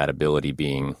that ability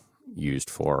being used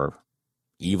for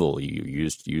evil,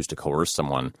 used to coerce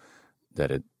someone,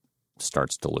 that it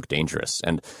starts to look dangerous.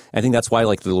 And I think that's why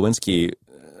like the Lewinsky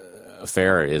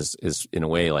affair is in a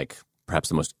way like perhaps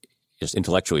the most just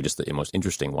intellectually just the most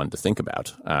interesting one to think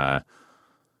about,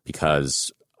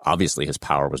 because obviously his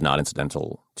power was not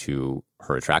incidental to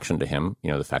her attraction to him.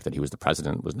 You know, the fact that he was the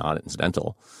president was not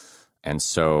incidental. And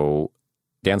so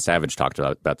Dan Savage talked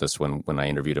about this when I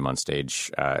interviewed him on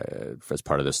stage as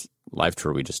part of this live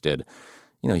tour we just did.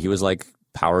 You know, he was like,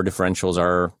 power differentials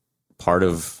are part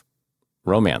of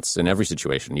romance in every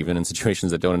situation, even in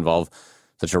situations that don't involve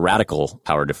such a radical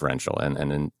power differential.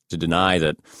 And to deny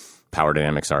that power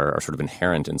dynamics are sort of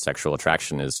inherent in sexual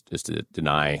attraction is to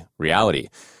deny reality.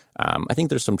 I think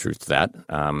there's some truth to that.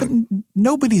 But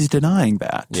nobody's denying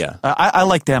that. Yeah. I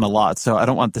like Dan a lot, so I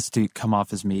don't want this to come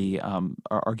off as me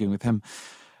arguing with him.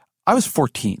 I was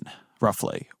 14,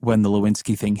 roughly, when the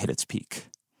Lewinsky thing hit its peak.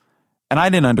 And I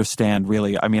didn't understand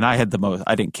really. I mean, I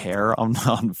didn't care on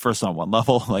one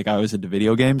level. Like I was into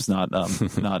video games, not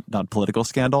political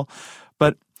scandal.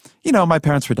 But, you know, my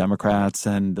parents were Democrats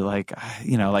and like,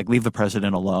 you know, like leave the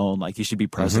president alone. Like he should be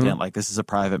president. Like this is a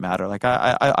private matter. Like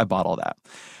I bought all that.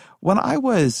 When I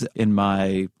was in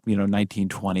my, 19,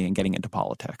 20 and getting into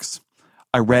politics,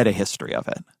 I read a history of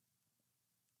it.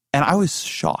 And I was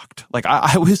shocked. Like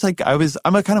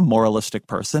I'm a kind of moralistic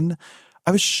person.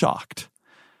 I was shocked.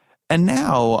 And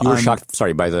now you were shocked.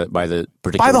 Sorry, by the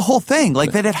particular, by the whole thing,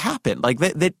 like that it happened, like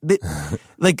that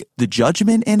like the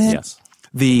judgment in it. Yes.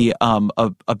 The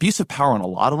abuse of power on a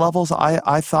lot of levels,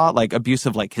 I thought, like abuse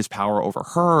of like his power over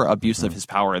her, abuse of his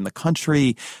power in the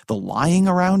country, the lying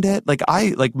around it.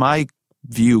 Like my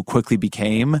view quickly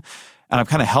became, and I've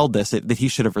kind of held this, that he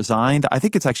should have resigned. I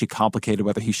think it's actually complicated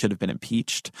whether he should have been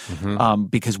impeached,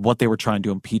 because what they were trying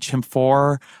to impeach him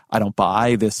for, I don't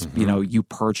buy this, you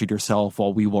perjured yourself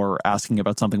while we were asking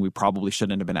about something we probably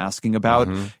shouldn't have been asking about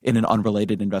in an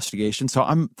unrelated investigation. So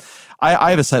I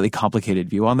have a slightly complicated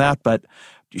view on that, but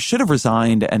he should have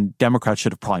resigned and Democrats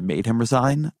should have probably made him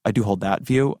resign. I do hold that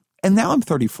view. And now I'm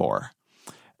 34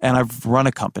 and I've run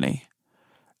a company.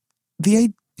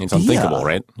 It's unthinkable,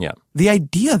 right? Yeah. The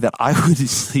idea that I would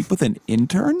sleep with an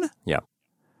intern? Yeah.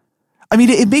 I mean,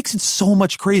 it makes it so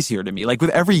much crazier to me. Like with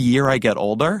every year I get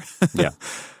older. Yeah.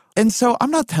 And so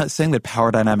I'm not saying that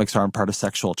power dynamics aren't part of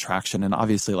sexual attraction. And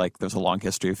obviously, like, there's a long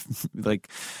history of like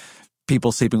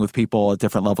people sleeping with people at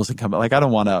different levels of income. Like, I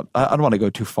don't want to go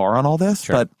too far on all this,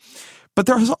 sure. but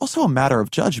there's also a matter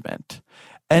of judgment.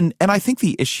 And I think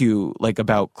the issue like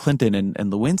about Clinton and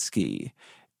Lewinsky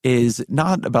is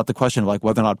not about the question of like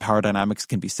whether or not power dynamics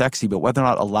can be sexy, but whether or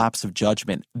not a lapse of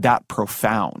judgment that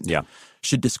profound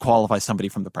should disqualify somebody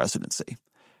from the presidency.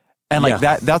 And like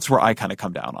that's where I kind of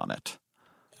come down on it.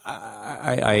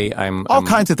 I'm all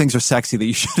kinds of things are sexy that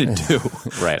you shouldn't do.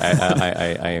 Right.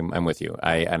 I'm with you.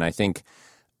 I think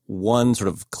one sort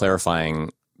of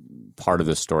clarifying part of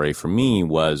this story for me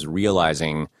was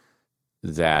realizing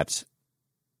that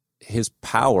his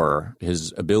power,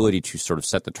 his ability to sort of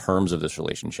set the terms of this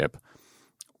relationship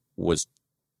was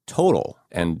total.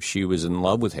 And she was in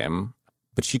love with him,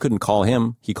 but she couldn't call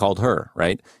him. He called her,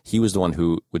 right? He was the one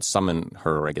who would summon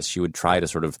her. I guess she would try to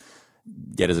sort of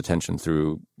get his attention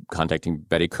through contacting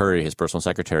Betty Curry, his personal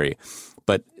secretary.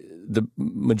 But the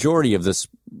majority of this,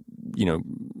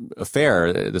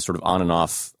 affair, this sort of on and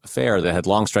off affair that had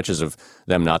long stretches of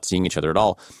them not seeing each other at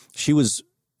all, she was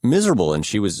miserable and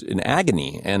she was in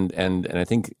agony. And I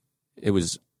think it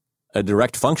was a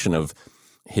direct function of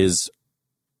his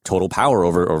total power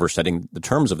over setting the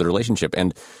terms of the relationship.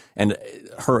 And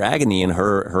her agony and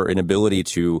her inability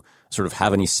to sort of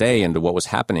have any say into what was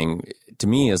happening, to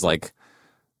me, is like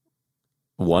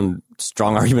one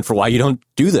strong argument for why you don't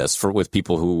do this with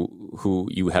people who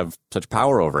you have such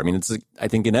power over. I mean, I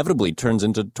think inevitably turns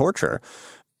into torture.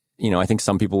 I think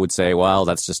some people would say, well,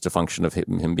 that's just a function of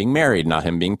him being married, not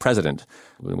him being president.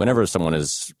 Whenever someone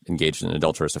is engaged in an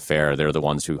adulterous affair, they're the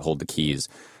ones who hold the keys.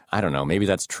 I don't know. Maybe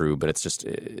that's true, but it's just,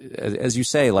 as you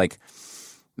say, like,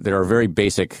 there are very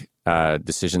basic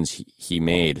decisions he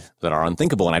made that are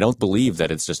unthinkable. And I don't believe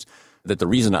that it's just that the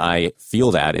reason I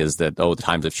feel that is that, the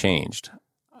times have changed.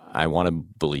 I want to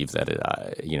believe that,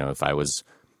 if I was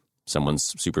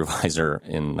someone's supervisor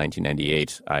in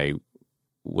 1998, I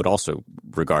would also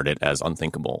regard it as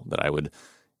unthinkable that I would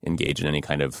engage in any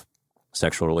kind of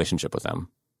sexual relationship with them.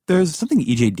 There's something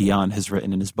E.J. Dionne has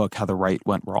written in his book, How the Right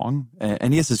Went Wrong.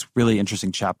 And he has this really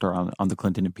interesting chapter on the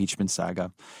Clinton impeachment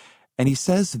saga. And he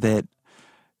says that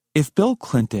if Bill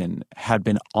Clinton had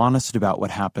been honest about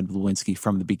what happened with Lewinsky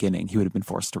from the beginning, he would have been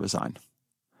forced to resign.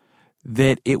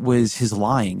 That it was his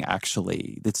lying,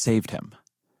 actually, that saved him.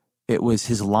 It was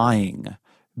his lying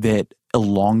that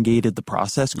elongated the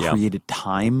process, created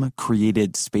time,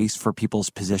 created space for people's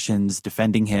positions,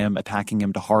 defending him, attacking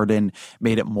him to harden,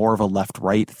 made it more of a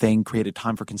left-right thing, created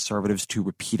time for conservatives to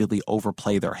repeatedly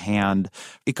overplay their hand.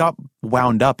 It got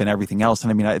wound up in everything else.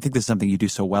 And I mean, I think this is something you do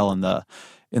so well in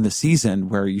the season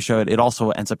where you show it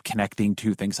also ends up connecting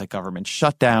to things like government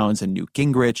shutdowns and Newt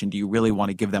Gingrich, and do you really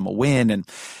want to give them a win? And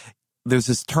there's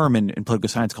this term in political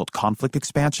science called conflict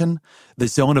expansion. The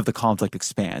zone of the conflict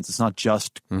expands. It's not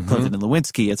just Clinton and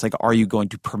Lewinsky. It's like, are you going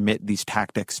to permit these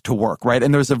tactics to work, right?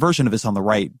 And there's a version of this on the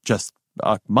right just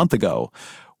a month ago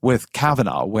with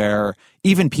Kavanaugh, where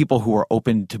even people who are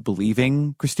open to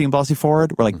believing Christine Blasey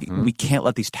Ford were like, we can't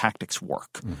let these tactics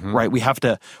work, right? We have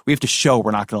to show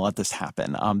we're not going to let this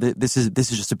happen. This is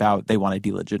just about they want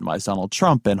to delegitimize Donald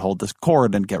Trump and hold this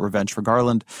court and get revenge for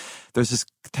Garland. There's this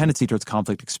tendency towards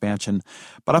conflict expansion.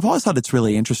 But I've always thought it's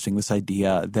really interesting, this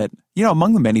idea that,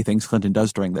 among the many things Clinton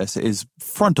does during this is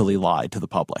frontally lie to the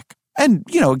public. And,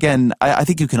 again, I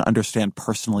think you can understand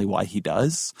personally why he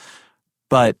does,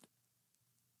 but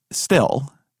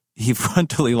still, he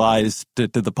frontally lies to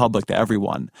the public, to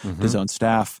everyone, to his own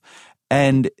staff.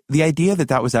 And the idea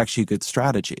that was actually a good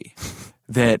strategy,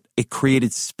 that it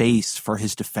created space for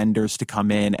his defenders to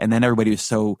come in, and then everybody was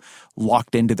so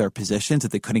locked into their positions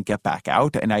that they couldn't get back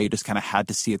out, and now you just kind of had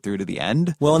to see it through to the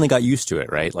end. Well, and they got used to it,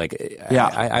 right? Like,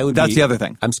 I would. That's the other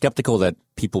thing. I'm skeptical that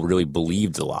people really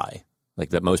believed the lie, like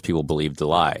that most people believed the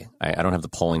lie. I don't have the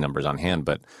polling numbers on hand,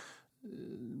 but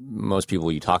most people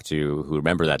you talk to who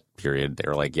remember that period, they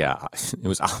were like, yeah, it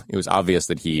was obvious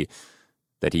that he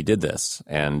did this.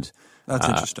 And that's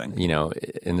interesting.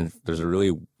 And there's a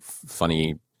really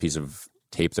funny piece of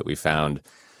tape that we found.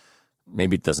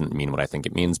 Maybe it doesn't mean what I think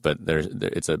it means, but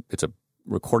it's a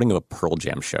recording of a Pearl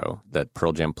Jam show that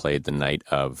Pearl Jam played the night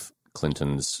of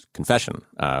Clinton's confession,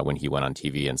 when he went on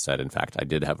TV and said, in fact, I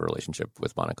did have a relationship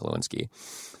with Monica Lewinsky.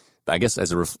 I guess I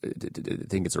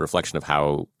think it's a reflection of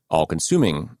how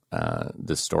all-consuming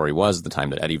this story was at the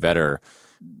time, that Eddie Vedder,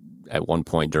 at one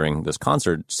point during this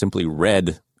concert, simply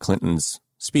read Clinton's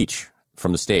speech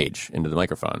from the stage into the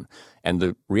microphone. And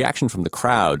the reaction from the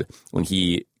crowd when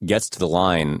he gets to the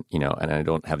line, and I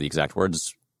don't have the exact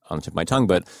words on the tip of my tongue,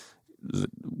 but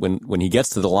when he gets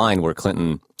to the line where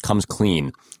Clinton comes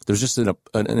clean, there's just an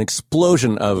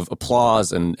explosion of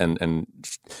applause and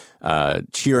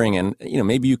cheering. And,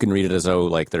 maybe you can read it as though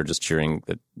like they're just cheering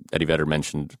that Eddie Vedder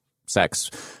mentioned sex,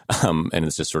 and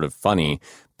it's just sort of funny.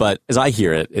 But as I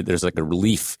hear it, there's like a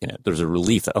relief in it. There's a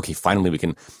relief that, okay, finally we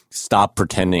can stop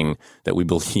pretending that we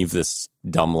believe this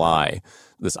dumb lie.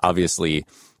 This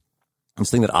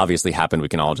thing that obviously happened, we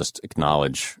can all just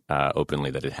acknowledge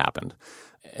openly that it happened.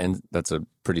 And that's a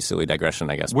pretty silly digression,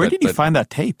 I guess. Where did you find that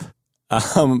tape?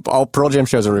 All Pearl Jam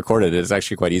shows are recorded. It's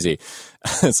actually quite easy.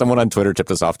 Someone on Twitter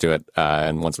tipped us off to it,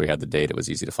 and once we had the date, it was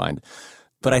easy to find.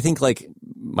 But I think like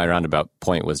my roundabout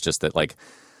point was just that like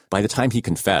by the time he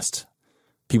confessed,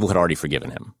 people had already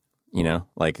forgiven him.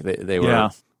 Like they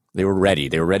were ready.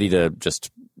 They were ready to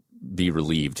just be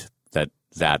relieved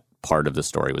that part of the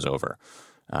story was over.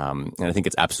 And I think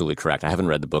it's absolutely correct. I haven't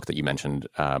read the book that you mentioned,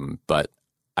 but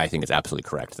I think it's absolutely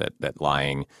correct that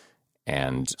lying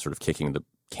and sort of kicking the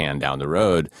can down the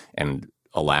road and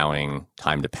allowing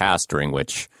time to pass during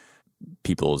which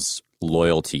people's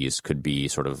loyalties could be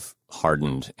sort of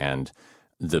hardened and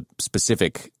the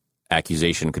specific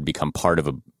accusation could become part of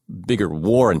a bigger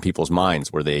war in people's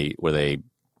minds where they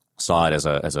saw it as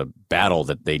a battle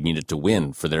that they needed to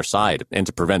win for their side and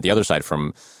to prevent the other side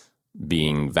from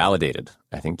being validated.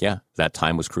 I think, that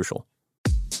time was crucial.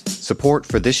 Support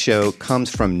for this show comes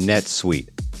from NetSuite.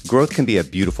 Growth can be a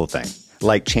beautiful thing,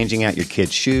 like changing out your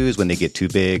kids' shoes when they get too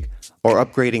big, or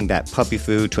upgrading that puppy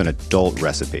food to an adult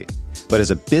recipe. But as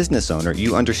a business owner,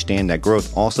 you understand that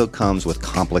growth also comes with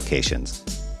complications.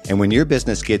 And when your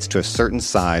business gets to a certain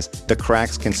size, the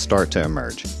cracks can start to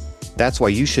emerge. That's why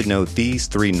you should know these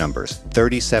three numbers: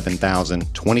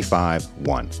 37,000, 25,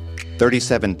 1.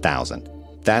 37,000.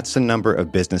 That's the number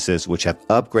of businesses which have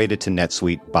upgraded to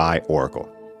NetSuite by Oracle.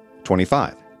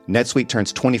 25. NetSuite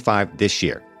turns 25 this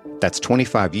year. That's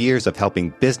 25 years of helping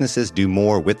businesses do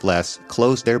more with less,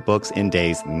 close their books in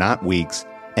days, not weeks,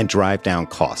 and drive down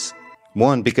costs.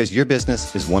 One, because your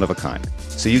business is one of a kind,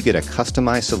 so you get a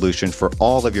customized solution for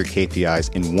all of your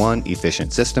KPIs in one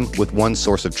efficient system with one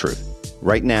source of truth.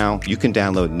 Right now, you can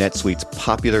download NetSuite's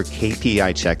popular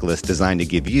KPI checklist designed to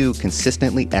give you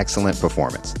consistently excellent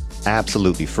performance.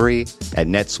 Absolutely free at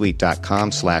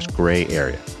netsuite.com/gray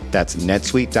area. That's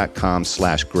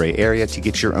netsuite.com/gray area to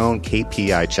get your own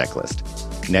KPI checklist.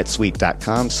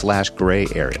 netsuite.com/gray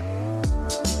area.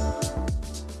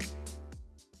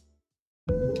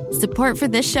 Support for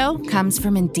this show comes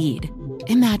from Indeed.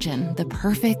 Imagine the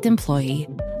perfect employee.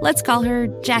 Let's call her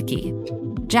Jackie.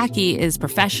 Jackie is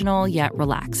professional yet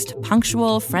relaxed,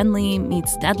 punctual, friendly,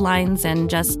 meets deadlines,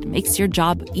 and just makes your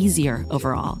job easier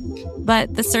overall.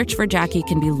 But the search for Jackie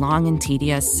can be long and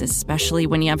tedious, especially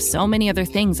when you have so many other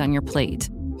things on your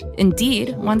plate.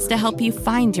 Indeed wants to help you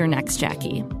find your next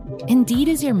Jackie. Indeed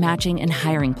is your matching and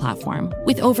hiring platform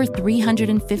with over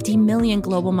 350 million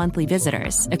global monthly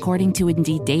visitors, according to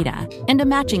Indeed data, and a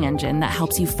matching engine that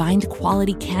helps you find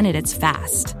quality candidates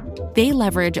fast. They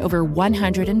leverage over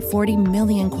 140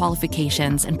 million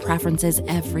qualifications and preferences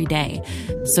every day,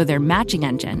 so their matching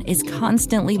engine is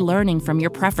constantly learning from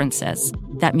your preferences.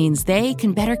 That means they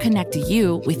can better connect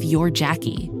you with your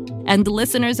Jackie. And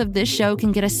listeners of this show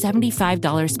can get a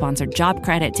 $75 sponsored job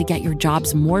credit to get your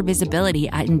jobs more visibility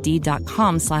at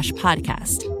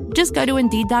Indeed.com/podcast. Just go to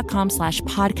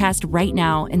Indeed.com/podcast right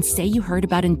now and say you heard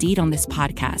about Indeed on this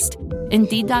podcast.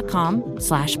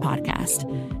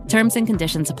 Indeed.com/podcast. Terms and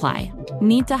conditions apply.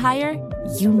 Need to hire?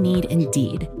 You need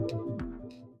Indeed.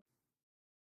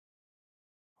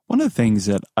 One of the things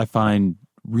that I find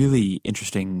really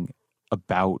interesting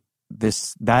about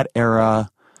that era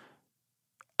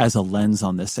as a lens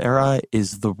on this era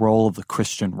is the role of the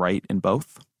Christian right in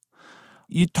both.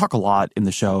 You talk a lot in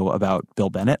the show about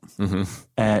Bill Bennett,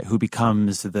 who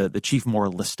becomes the chief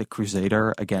moralistic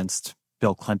crusader against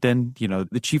Bill Clinton,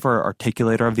 the chief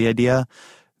articulator of the idea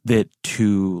that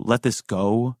to let this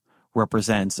go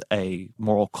represents a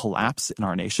moral collapse in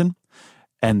our nation,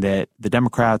 and that the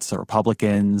Democrats, the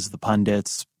Republicans, the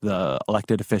pundits, the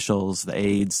elected officials, the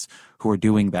aides who are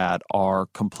doing that are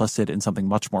complicit in something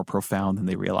much more profound than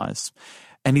they realize.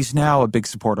 And he's now a big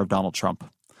supporter of Donald Trump.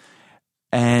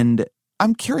 And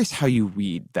I'm curious how you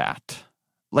read that,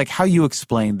 like how you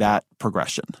explain that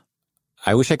progression.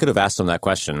 I wish I could have asked him that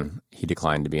question. He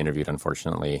declined to be interviewed,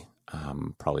 unfortunately,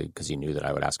 probably because he knew that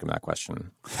I would ask him that question.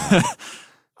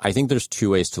 I think there's two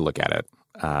ways to look at it.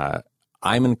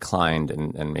 I'm inclined,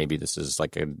 and maybe this is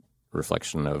like a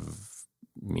reflection of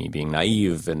me being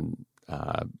naive and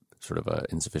sort of an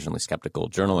insufficiently skeptical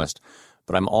journalist,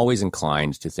 but I'm always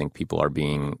inclined to think people are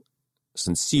being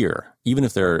sincere, even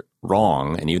if they're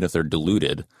wrong and even if they're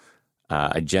deluded.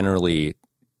 I generally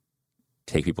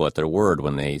take people at their word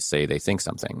when they say they think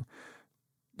something.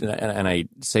 And I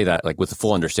say that like with the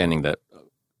full understanding that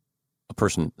a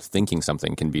person thinking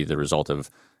something can be the result of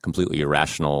completely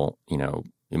irrational,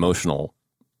 emotional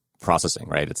processing,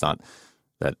 right? It's not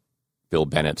that Bill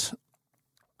Bennett,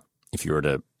 if you were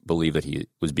to believe that he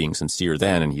was being sincere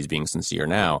then and he's being sincere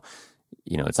now,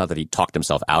 it's not that he talked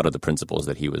himself out of the principles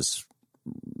that he was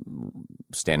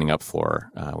standing up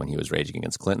for when he was raging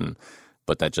against Clinton,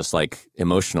 but that just like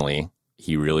emotionally,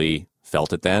 he really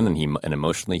felt it then, and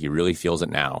emotionally he really feels it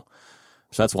now.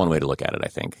 So that's one way to look at it. I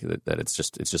think that it's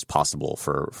just possible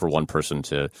for one person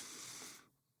to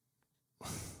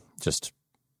just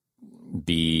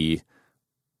be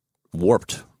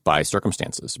warped by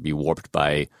circumstances, be warped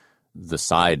by the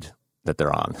side that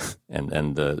they're on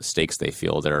and the stakes they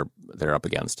feel they're up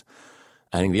against.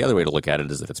 I think the other way to look at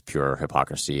it is that it's pure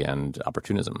hypocrisy and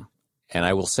opportunism. And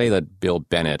I will say that Bill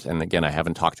Bennett, and again, I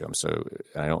haven't talked to him, so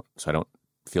I don't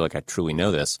feel like I truly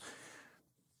know this,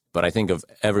 but I think of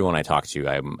everyone I talk to,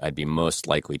 I'd be most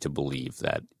likely to believe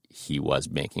that he was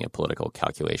making a political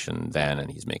calculation then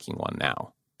and he's making one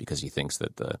now because he thinks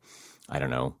that the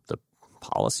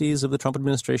policies of the Trump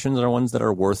administration are ones that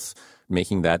are worth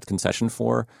making that concession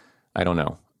for. I don't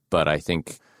know. But I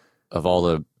think of all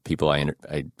the people I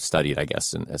studied, I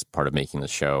guess, and as part of making the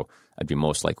show, I'd be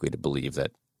most likely to believe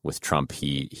that with Trump,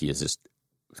 he is just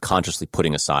consciously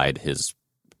putting aside his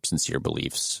sincere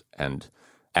beliefs and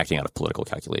acting out of political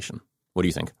calculation. What do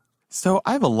you think? So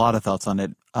I have a lot of thoughts on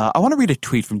it. I want to read a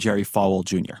tweet from Jerry Falwell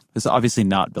Jr. This is obviously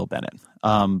not Bill Bennett,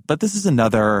 but this is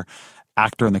another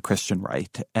actor in the Christian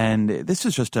right. And this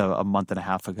was just a month and a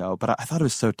half ago, but I thought it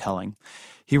was so telling.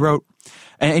 He wrote,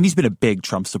 and he's been a big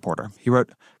Trump supporter. He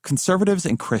wrote, conservatives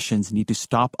and Christians need to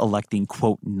stop electing,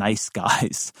 quote, nice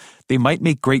guys. They might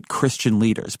make great Christian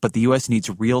leaders, but the U.S. needs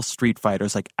real street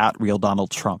fighters like @real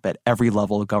Donald Trump at every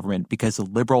level of government because the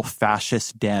liberal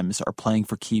fascist Dems are playing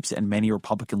for keeps and many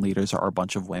Republican leaders are a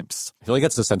bunch of wimps. I feel like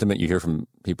that's the sentiment you hear from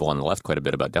people on the left quite a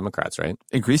bit about Democrats, right?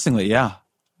 Increasingly, yeah.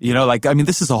 You know, like, I mean,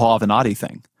 this is a whole Avenatti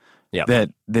thing. Yeah.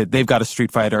 That they've got a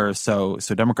street fighter, so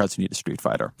Democrats need a street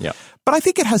fighter. Yeah. But I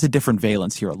think it has a different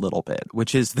valence here a little bit,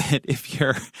 which is that if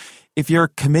you're a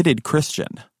committed Christian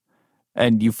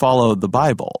and you follow the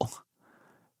Bible,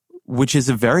 which is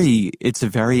a very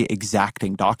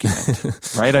exacting document,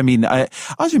 right? I mean, I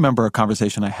always remember a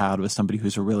conversation I had with somebody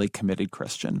who's a really committed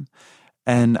Christian.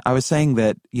 And I was saying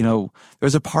that, you know,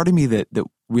 there's a part of me that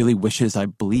really wishes I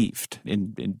believed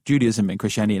in Judaism and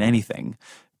Christianity and anything,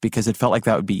 because it felt like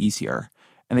that would be easier.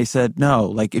 And they said, no,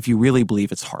 like if you really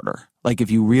believe, it's harder. Like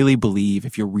if you really believe,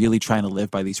 if you're really trying to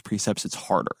live by these precepts, it's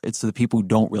harder. It's the people who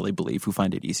don't really believe who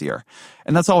find it easier.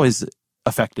 And that's always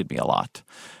affected me a lot.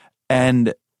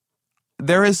 And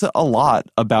there is a lot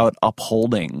about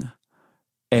upholding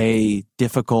a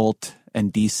difficult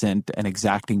and decent and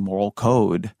exacting moral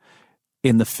code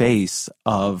in the face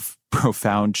of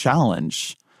profound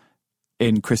challenge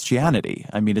in Christianity.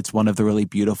 I mean, it's one of the really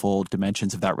beautiful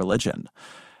dimensions of that religion.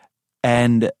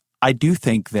 And I do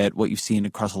think that what you've seen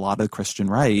across a lot of the Christian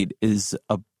right is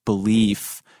a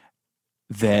belief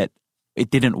that it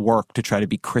didn't work to try to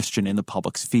be Christian in the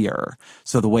public sphere.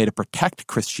 So the way to protect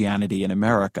Christianity in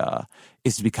America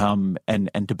is to become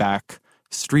and to back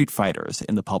street fighters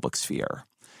in the public sphere.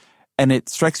 And it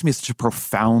strikes me as such a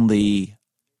profoundly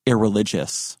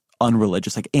irreligious,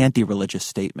 unreligious, like anti-religious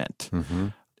statement. Mm-hmm.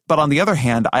 But on the other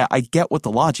hand, I get what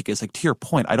the logic is. Like, to your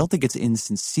point, I don't think it's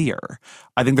insincere.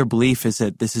 I think their belief is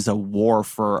that this is a war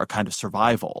for a kind of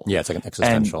survival. Yeah, it's like an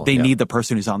existential. And they need the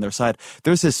person who's on their side.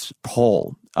 There's this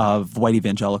poll of white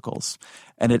evangelicals,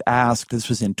 and it asked, this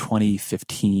was in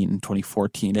 2015,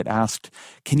 2014, it asked,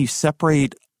 can you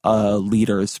separate a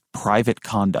leader's private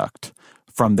conduct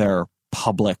from their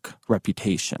public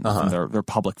reputation, from their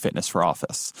public fitness for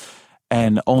office?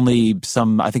 And only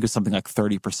I think it was something like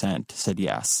 30% said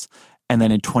yes. And then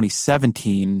in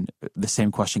 2017, the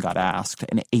same question got asked,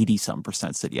 and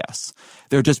 80-some% said yes.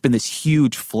 There had just been this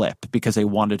huge flip because they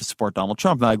wanted to support Donald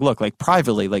Trump. And like, look, like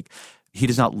privately, like he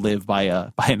does not live by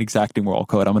an exacting moral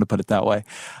code. I'm going to put it that way.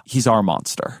 He's our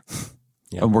monster,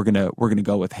 and we're gonna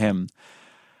go with him.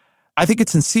 I think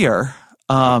it's sincere,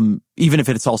 even if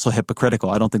it's also hypocritical.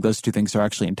 I don't think those two things are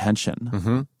actually in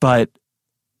tension,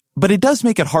 But it does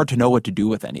make it hard to know what to do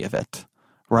with any of it,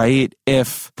 right?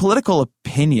 If political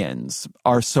opinions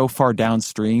are so far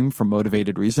downstream from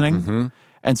motivated reasoning,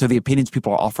 and so the opinions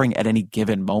people are offering at any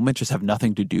given moment just have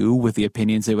nothing to do with the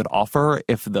opinions they would offer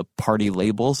if the party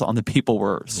labels on the people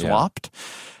were swapped,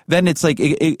 then it's like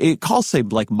it calls, say,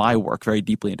 like my work very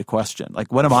deeply into question.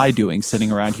 Like, what am I doing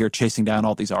sitting around here chasing down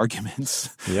all these arguments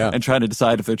and trying to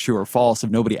decide if they're true or false if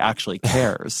nobody actually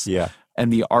cares?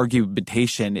 And the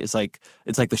argumentation is like,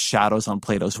 it's like the shadows on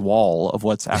Plato's wall of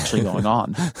what's actually going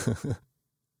on.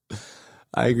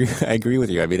 I agree with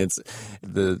you. I mean, it's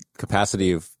the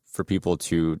capacity for people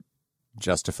to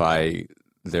justify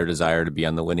their desire to be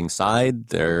on the winning side,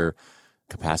 their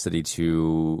capacity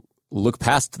to look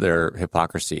past their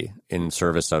hypocrisy in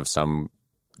service of some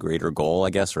greater goal,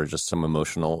 I guess, or just some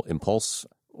emotional impulse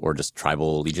or just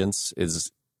tribal allegiance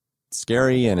is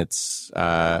scary. And it's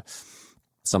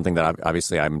something that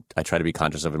obviously I try to be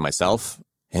conscious of in myself.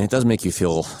 And it does make you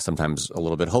feel sometimes a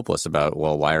little bit hopeless about,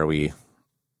 well, why are we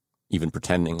even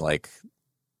pretending like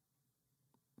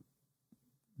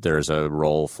there's a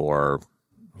role for,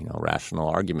 rational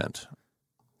argument?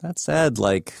 That said,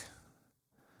 like,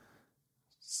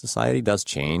 society does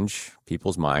change.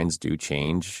 People's minds do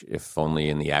change, if only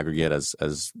in the aggregate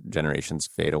as generations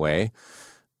fade away.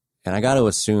 And I got to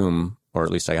assume, or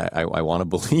at least I want to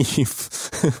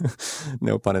believe,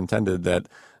 no pun intended, that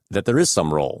there is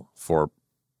some role for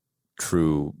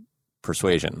true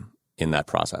persuasion in that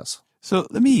process. So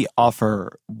let me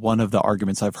offer one of the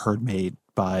arguments I've heard made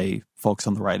by folks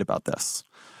on the right about this,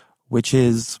 which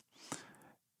is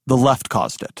the left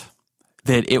caused it.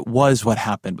 That it was what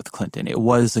happened with Clinton. It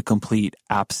was a complete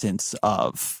absence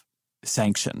of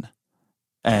sanction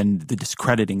and the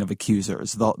discrediting of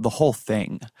accusers, the whole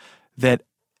thing.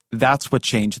 That's what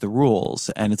changed the rules.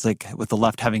 And it's like, with the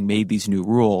left having made these new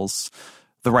rules,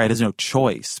 the right has no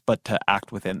choice but to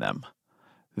act within them.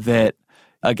 That,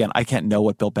 again, I can't know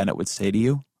what Bill Bennett would say to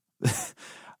you.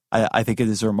 I think it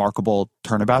is a remarkable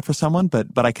turnabout for someone,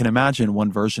 but I can imagine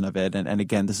one version of it, and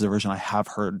again, this is a version I have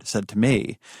heard said to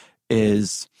me,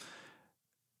 is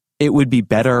it would be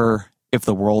better if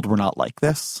the world were not like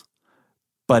this,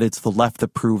 but it's the left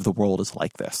that prove the world is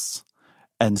like this.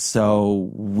 And so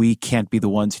we can't be the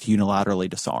ones to unilaterally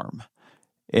disarm.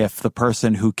 If the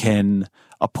person who can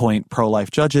appoint pro-life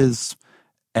judges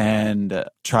and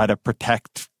try to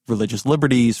protect religious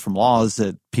liberties from laws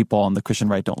that people on the Christian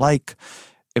right don't like,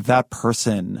 if that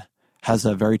person has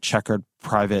a very checkered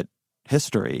private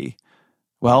history,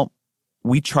 well,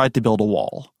 we tried to build a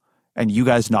wall and you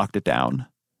guys knocked it down.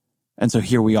 And so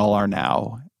here we all are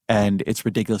now, and it's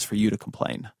ridiculous for you to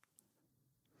complain.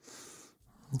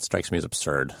 It strikes me as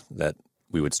absurd that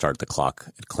we would start the clock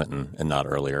at Clinton and not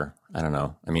earlier. I don't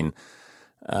know. I mean,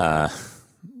 I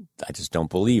just don't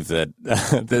believe that,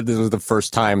 that this was the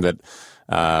first time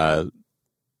that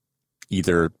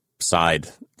either side,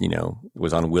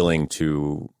 was unwilling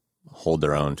to hold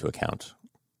their own to account,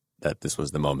 that this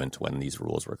was the moment when these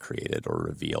rules were created or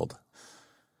revealed.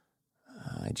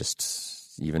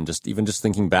 Even just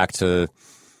thinking back to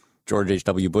George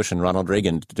H.W. Bush and Ronald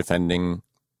Reagan defending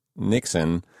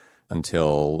Nixon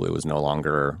until it was no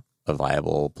longer a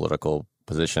viable political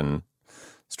position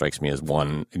strikes me as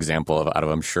one example out of,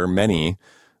 I'm sure, many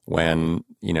when,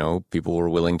 people were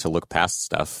willing to look past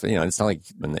stuff. It's not like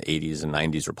in the 80s and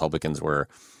 90s Republicans were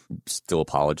still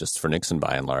apologists for Nixon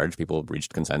by and large. People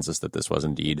reached consensus that this was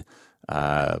indeed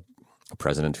a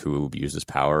president who abused his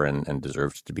power and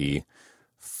deserved to be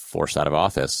forced out of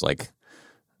office.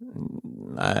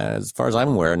 As far as I'm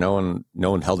aware, no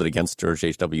one held it against George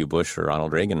H.W. Bush or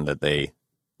Ronald Reagan that they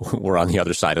were on the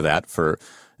other side of that for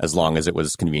as long as it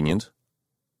was convenient.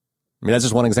 I mean, that's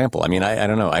just one example. I mean, I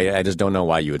don't know. I just don't know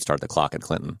why you would start the clock at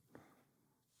Clinton.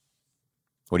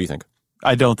 What do you think?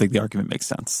 I don't think the argument makes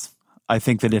sense. I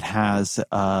think that it has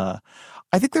I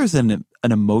think there's an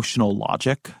emotional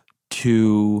logic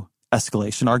to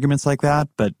escalation arguments like that,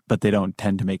 but they don't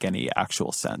tend to make any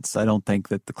actual sense. I don't think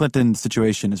that the Clinton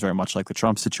situation is very much like the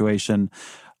Trump situation.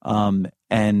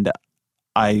 And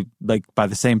I, by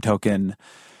the same token,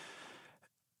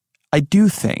 I do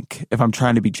think, if I'm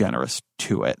trying to be generous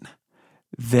to it,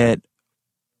 that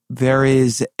there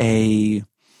is a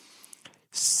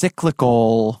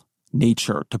cyclical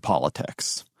nature to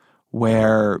politics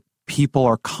where people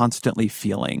are constantly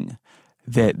feeling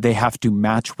that they have to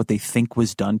match what they think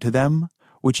was done to them,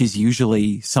 which is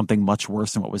usually something much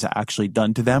worse than what was actually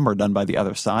done to them or done by the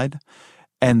other side.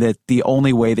 And that the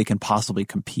only way they can possibly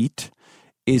compete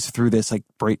is through this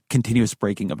continuous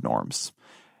breaking of norms.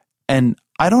 And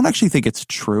I don't actually think it's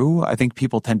true. I think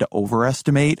people tend to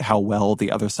overestimate how well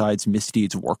the other side's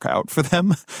misdeeds work out for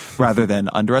them rather than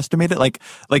underestimate it. Like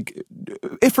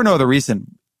if for no other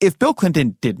reason, if Bill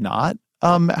Clinton did not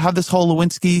have this whole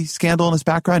Lewinsky scandal in his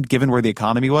background, given where the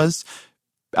economy was,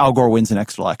 Al Gore wins the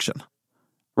next election,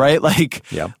 right? Like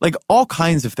all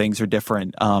kinds of things are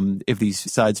different if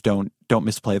these sides don't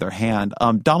misplay their hand.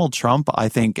 Donald Trump, I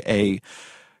think a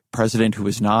president who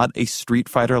is not a street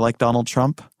fighter like Donald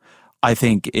Trump, I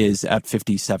think is at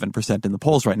 57% in the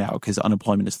polls right now because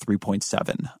unemployment is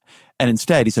 3.7. And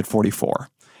instead he's at 44.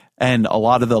 And a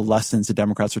lot of the lessons the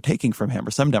Democrats are taking from him,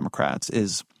 or some Democrats,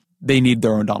 is they need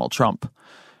their own Donald Trump.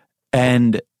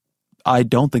 And I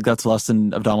don't think that's a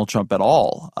lesson of Donald Trump at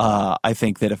all. I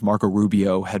think that if Marco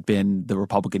Rubio had been the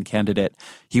Republican candidate,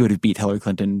 he would have beat Hillary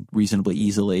Clinton reasonably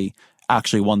easily,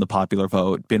 actually won the popular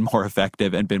vote, been more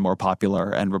effective and been more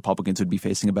popular, and Republicans would be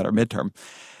facing a better midterm.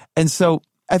 And so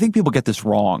I think people get this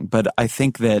wrong, but I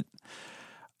think that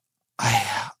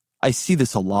I see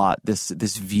this a lot, this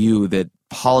view that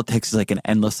politics is like an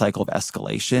endless cycle of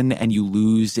escalation and you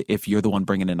lose if you're the one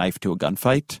bringing a knife to a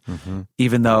gunfight,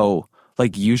 even though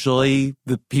usually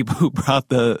the people who brought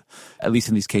at least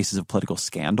in these cases of political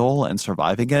scandal and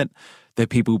surviving it, the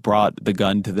people who brought the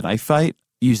gun to the knife fight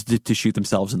used it to shoot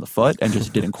themselves in the foot and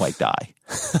just didn't quite die.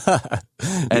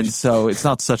 And so it's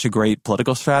not such a great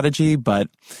political strategy, but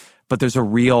there's a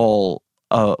real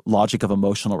logic of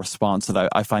emotional response that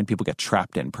I find people get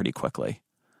trapped in pretty quickly.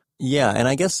 Yeah, and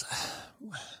I guess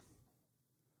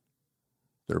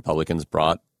the Republicans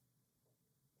brought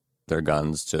their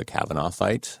guns to the Kavanaugh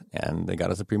fight, and they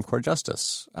got a Supreme Court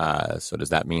justice. So does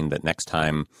that mean that next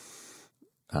time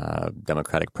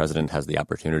Democratic president has the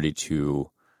opportunity to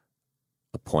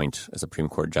appoint a Supreme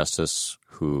Court justice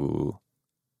who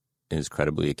is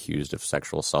credibly accused of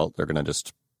sexual assault, they're going to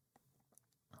just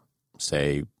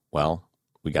say, well,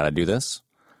 we got to do this?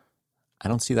 I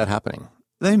don't see that happening.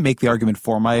 Let me make the argument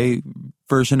for my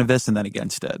version of this and then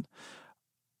against it.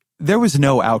 There was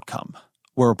no outcome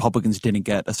where Republicans didn't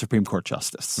get a Supreme Court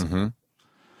justice.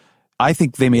 I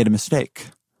think they made a mistake.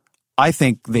 I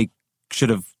think they should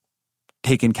have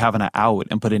taken Kavanaugh out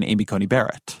and put in Amy Coney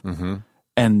Barrett. Mm-hmm.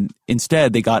 And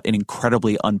instead, they got an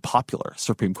incredibly unpopular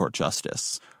Supreme Court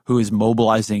justice who is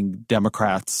mobilizing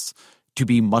Democrats to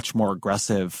be much more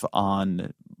aggressive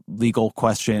on legal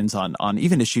questions, on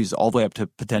even issues all the way up to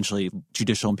potentially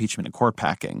judicial impeachment and court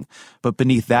packing. But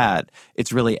beneath that,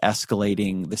 it's really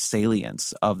escalating the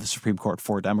salience of the Supreme Court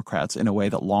for Democrats in a way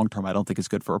that long-term I don't think is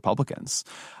good for Republicans.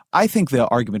 I think the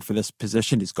argument for this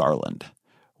position is Garland,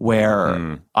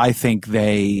 where I think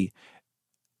they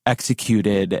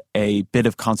executed a bit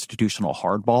of constitutional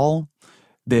hardball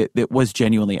that was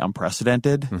genuinely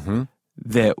unprecedented,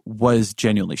 that was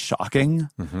genuinely shocking,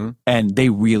 and they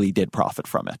really did profit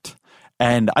from it.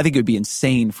 And I think it would be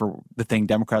insane for the thing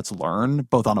Democrats learn,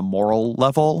 both on a moral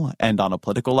level and on a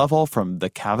political level from the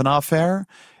Kavanaugh affair,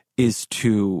 is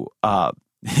to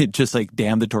just like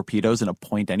damn the torpedoes and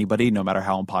appoint anybody, no matter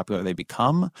how unpopular they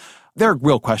become. There are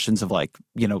real questions of like,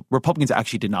 you know, Republicans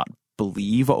actually did not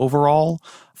believe overall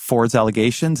Ford's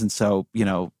allegations. And so, you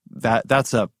know,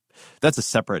 that's a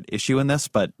separate issue in this,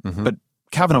 but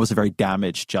Kavanaugh was a very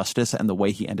damaged justice, and the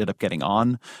way he ended up getting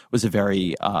on was a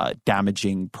very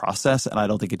damaging process, and I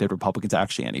don't think it did Republicans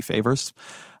actually any favors.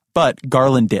 But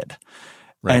Garland did.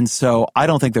 Right. And so I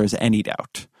don't think there's any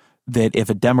doubt that if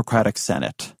a Democratic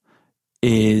Senate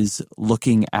is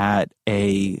looking at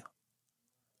a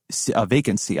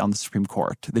vacancy on the Supreme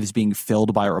Court that is being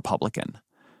filled by a Republican,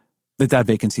 that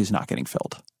vacancy is not getting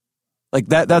filled. Like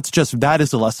that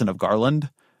is the lesson of Garland.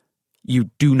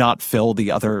 You do not fill the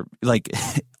other, like,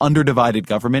 underdivided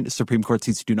government, Supreme Court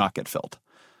seats do not get filled.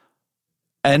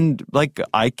 And, like,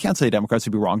 I can't say Democrats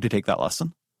would be wrong to take that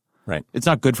lesson. Right. It's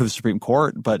not good for the Supreme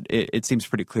Court, but it seems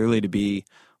pretty clearly to be,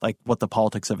 like, what the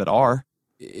politics of it are.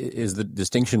 Is the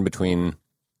distinction between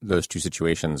those two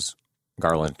situations,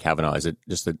 Garland, Kavanaugh, is it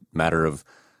just a matter of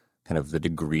kind of the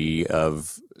degree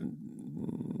of,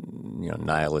 you know,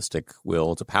 nihilistic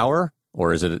will to power?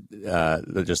 Or is it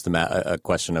just a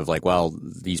question of like, well,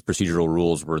 these procedural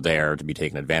rules were there to be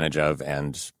taken advantage of,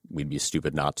 and we'd be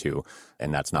stupid not to,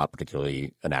 and that's not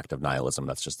particularly an act of nihilism.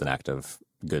 That's just an act of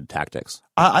good tactics.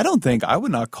 I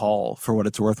would not call, for what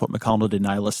it's worth, what McConnell did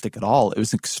nihilistic at all. It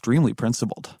was extremely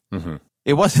principled. Mm-hmm.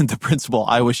 It wasn't the principle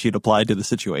I wish he'd applied to the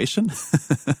situation,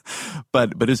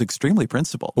 but it was extremely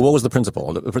principled. What was the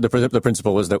principle? The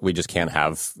principle was that we just can't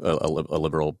have a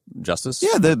liberal justice?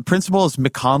 Yeah, the principle is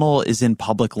McConnell is in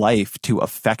public life to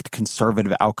affect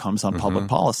conservative outcomes on public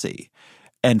policy.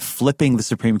 And flipping the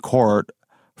Supreme Court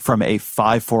from a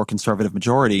 5-4 conservative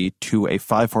majority to a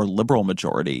 5-4 liberal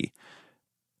majority,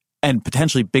 and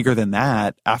potentially bigger than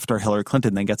that after Hillary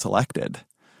Clinton then gets elected.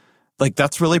 Like,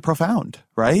 that's really profound,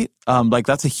 right? Like,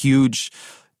 that's a huge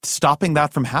stopping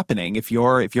that from happening if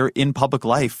you're in public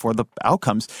life for the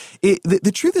outcomes.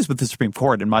 The truth is with the Supreme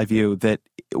Court, in my view, that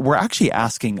we're actually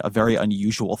asking a very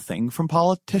unusual thing from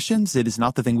politicians. It is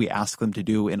not the thing we ask them to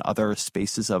do in other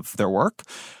spaces of their work,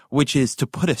 which is to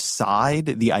put aside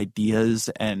the ideas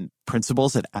and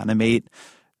principles that animate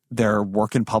their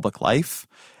work in public life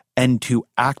and to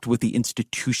act with the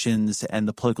institutions and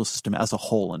the political system as a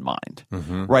whole in mind,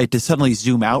 right? To suddenly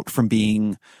zoom out from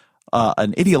being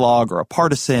an ideologue or a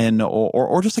partisan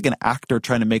or just like an actor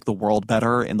trying to make the world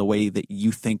better in the way that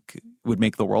you think would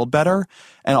make the world better,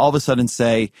 and all of a sudden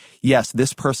say, yes,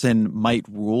 this person might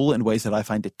rule in ways that I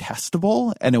find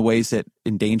detestable and in ways that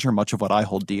endanger much of what I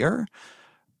hold dear,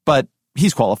 but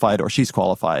he's qualified or she's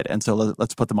qualified, and so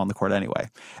let's put them on the court anyway.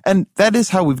 And that is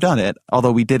how we've done it,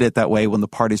 although we did it that way when the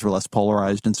parties were less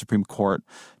polarized and Supreme Court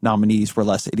nominees were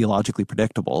less ideologically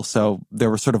predictable. So there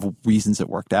were sort of reasons it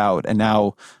worked out. And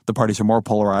now the parties are more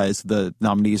polarized, the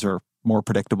nominees are more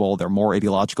predictable, they're more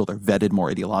ideological, they're vetted more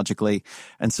ideologically.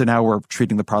 And so now we're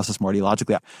treating the process more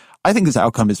ideologically. I think this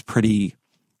outcome is pretty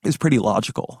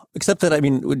logical. Except that, I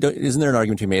mean, isn't there an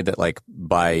argument to be made that, like,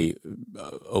 by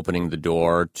opening the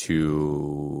door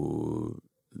to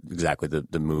exactly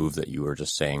the move that you were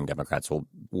just saying Democrats will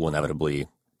inevitably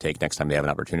take next time they have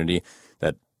an opportunity,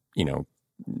 that, you know,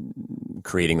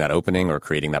 creating that opening or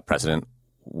creating that precedent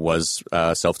was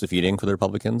self-defeating for the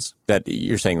Republicans? That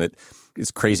you're saying that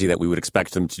it's crazy that we would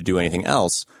expect them to do anything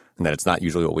else and that it's not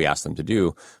usually what we ask them to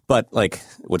do. But, like,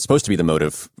 what's supposed to be the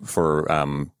motive for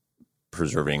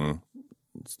preserving,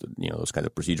 you know, those kinds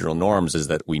of procedural norms is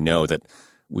that we know that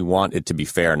we want it to be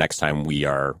fair next time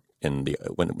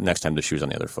next time the shoe's on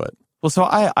the other foot. Well, so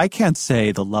I can't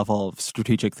say the level of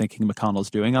strategic thinking McConnell's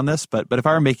doing on this, but if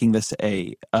I were making this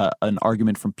an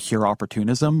argument from pure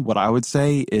opportunism, what I would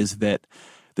say is that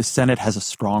the Senate has a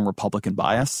strong Republican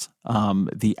bias.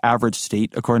 The average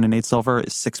state, according to Nate Silver,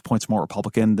 is 6 points more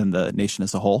Republican than the nation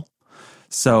as a whole.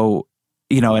 So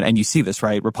and you see this,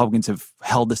 right? Republicans have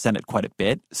held the Senate quite a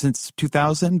bit since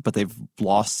 2000, but they've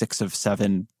lost 6 of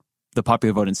 7, the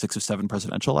popular vote in 6 of 7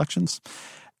 presidential elections.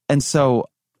 And so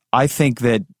I think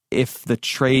that if the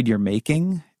trade you're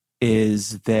making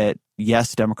is that,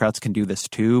 yes, Democrats can do this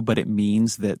too, but it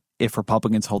means that if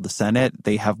Republicans hold the Senate,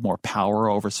 they have more power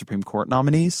over Supreme Court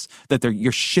nominees, that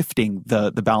you're shifting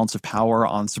the balance of power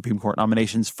on Supreme Court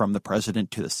nominations from the president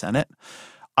to the Senate.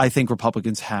 I think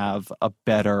Republicans have a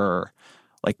better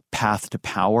path to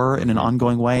power in an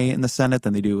ongoing way in the Senate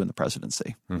than they do in the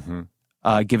presidency,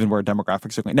 given where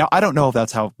demographics are going. Now, I don't know if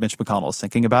that's how Mitch McConnell is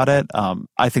thinking about it.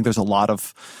 I think there's a lot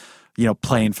of,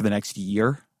 playing for the next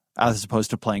year as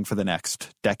opposed to playing for the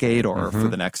next decade or for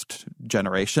the next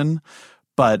generation.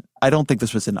 But I don't think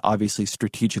this was an obviously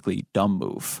strategically dumb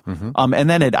move. And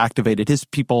then it activated his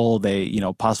people. They,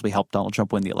 possibly helped Donald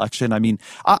Trump win the election. I mean,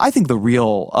 I think the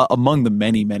real, among the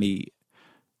many, many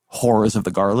horrors of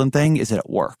the Garland thing is that it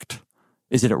worked.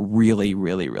 Is that it really,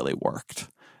 really, really worked.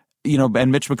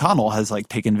 And Mitch McConnell has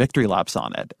taken victory laps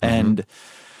on it. And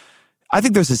I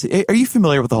think there's this, are you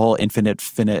familiar with the whole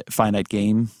finite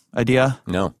game idea?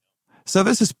 No. So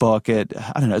there's this book. I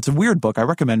don't know. It's a weird book. I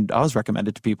always recommend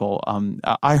it to people.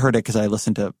 I heard it because I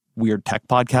listened to weird tech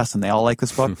podcasts and they all like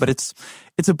this book. But it's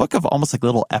a book of almost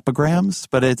little epigrams.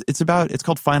 But it's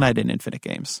called Finite and Infinite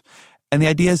Games. And the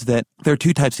idea is that there are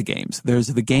 2 types of games. There's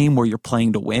the game where you're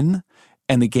playing to win,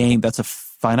 and the game that's a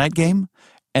finite game,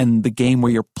 and the game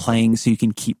where you're playing so you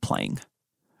can keep playing.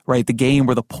 Right? The game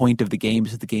where the point of the game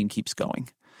is that the game keeps going.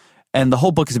 And the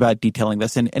whole book is about detailing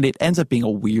this, and it ends up being a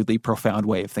weirdly profound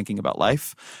way of thinking about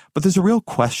life. But there's a real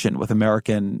question with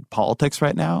American politics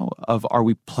right now of, are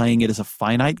we playing it as a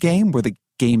finite game where the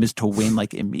game is to win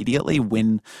immediately,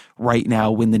 win right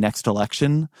now, win the next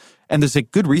election? And there's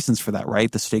good reasons for that,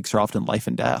 right? The stakes are often life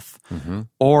and death.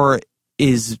 Or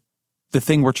is the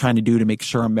thing we're trying to do to make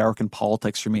sure American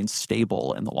politics remains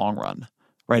stable in the long run?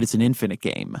 Right? It's an infinite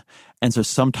game. And so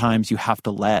sometimes you have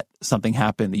to let something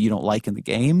happen that you don't like in the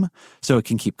game so it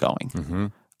can keep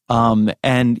going.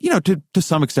 And, to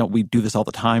some extent, we do this all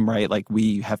the time, right?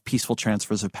 We have peaceful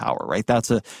transfers of power, right?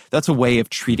 That's a way of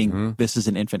treating this as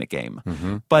an infinite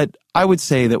game. But I would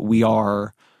say that we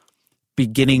are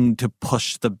beginning to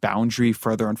push the boundary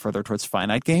further and further towards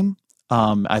finite game.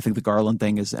 I think the Garland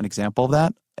thing is an example of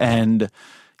that. And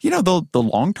the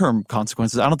long-term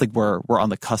consequences, I don't think we're on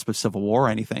the cusp of civil war or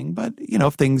anything, but,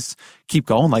 if things keep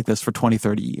going like this for 20,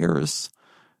 30 years,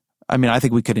 I mean, I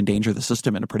think we could endanger the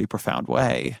system in a pretty profound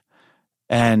way.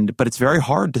 But it's very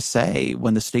hard to say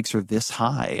when the stakes are this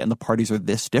high and the parties are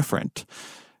this different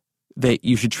that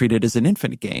you should treat it as an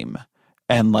infinite game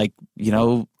and let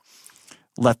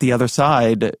the other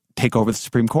side take over the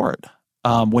Supreme Court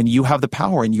when you have the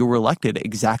power and you were elected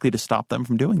exactly to stop them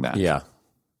from doing that. Yeah.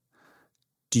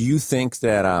 Do you think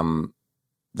that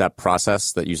that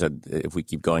process that you said, if we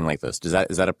keep going like this, is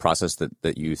that a process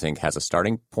that you think has a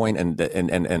starting point?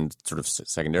 And sort of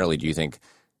secondarily, do you think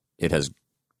it has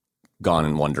gone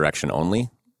in one direction only?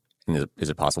 And is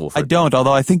it possible for... I don't,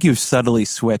 although I think you've subtly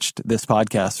switched this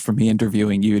podcast from me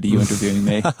interviewing you to you interviewing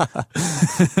me.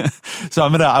 So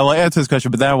I will answer this question,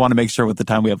 but then I want to make sure with the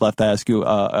time we have left to ask you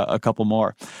a couple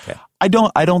more. Okay. I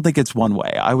don't think it's one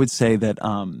way. I would say that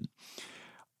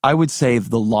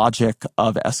the logic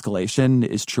of escalation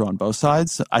is true on both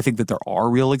sides. I think that there are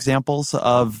real examples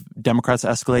of Democrats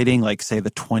escalating, say the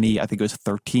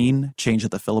 2013 change of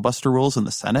the filibuster rules in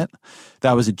the Senate.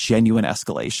 That was a genuine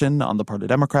escalation on the part of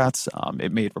Democrats.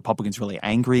 It made Republicans really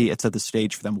angry. It set the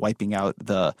stage for them wiping out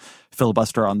the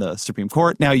filibuster on the Supreme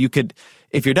Court. Now,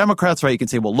 if you're Democrats, right, you can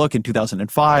say, well, look, in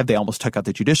 2005, they almost took out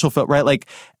the judicial vote, right?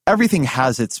 Everything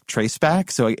has its trace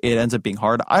back, so it ends up being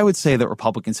hard. I would say that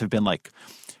Republicans have been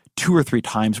 2 or 3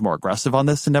 times more aggressive on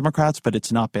this than Democrats, but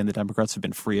it's not been the Democrats have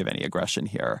been free of any aggression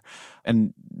here.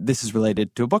 And this is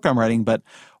related to a book I'm writing, but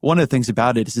one of the things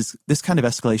about it is this kind of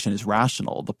escalation is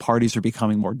rational. The parties are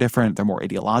becoming more different. They're more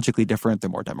ideologically different. They're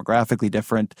more demographically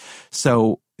different.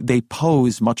 So they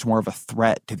pose much more of a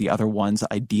threat to the other one's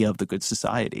idea of the good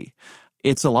society.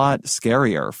 It's a lot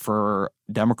scarier for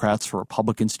Democrats, for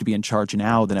Republicans to be in charge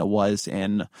now than it was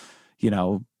in,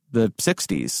 the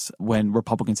 60s when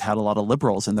Republicans had a lot of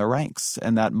liberals in their ranks,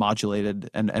 and that modulated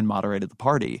and moderated the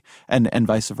party and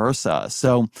vice versa.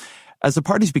 So as the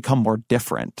parties become more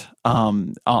different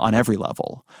on every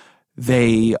level,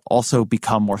 they also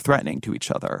become more threatening to each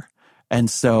other. And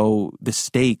so the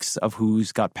stakes of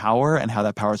who's got power and how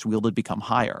that power is wielded become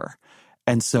higher.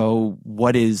 And so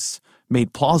what is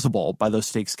made plausible by those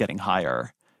stakes getting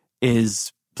higher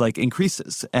is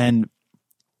increases. And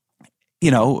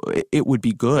it would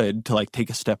be good to take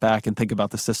a step back and think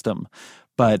about the system.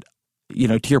 But,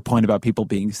 To your point about people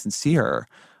being sincere,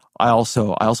 I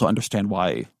also understand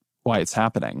why it's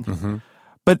happening. Mm-hmm.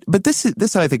 But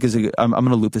this I think is I'm going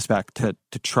to loop this back to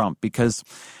Trump, because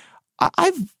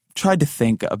I've tried to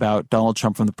think about Donald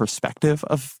Trump from the perspective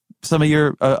of some of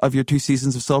your 2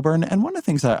 seasons of Slow Burn, and one of the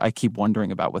things I keep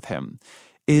wondering about with him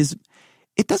is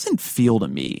it doesn't feel to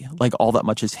me like all that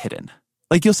much is hidden.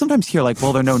 Like, you'll sometimes hear like,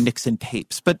 well, there are no Nixon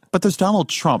tapes, but there's Donald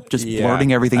Trump just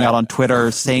blurting everything out on Twitter,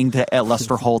 saying to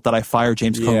Lester Holt that I fired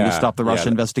James Comey to stop the Russia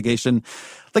investigation.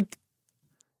 Like,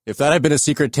 if that had been a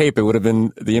secret tape,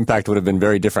 the impact would have been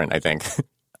very different, I think.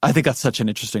 I think that's such an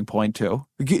interesting point too.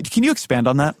 Can you expand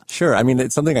on that? Sure. I mean,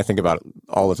 it's something I think about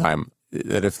all the time,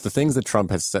 that if the things that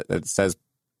Trump says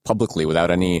publicly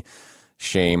without any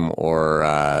shame or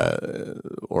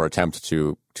attempt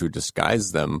to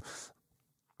disguise them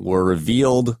were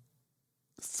revealed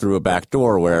through a back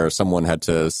door where someone had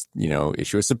to,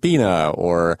 issue a subpoena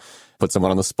or put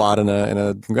someone on the spot in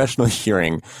a congressional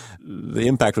hearing, the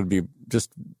impact would be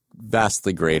just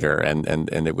vastly greater, and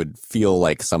it would feel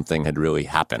like something had really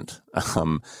happened.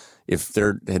 If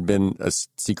there had been a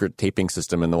secret taping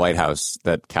system in the White House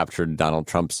that captured Donald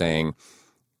Trump saying,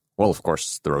 well, of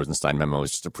course, the Rosenstein memo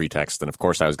was just a pretext, and of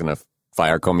course I was going to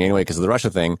fire Comey anyway because of the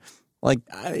Russia thing. Like,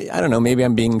 I don't know, maybe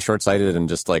I'm being short-sighted and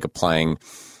just like applying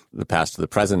the past to the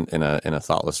present in a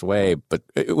thoughtless way, but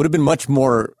it would have been much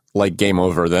more like game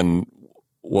over than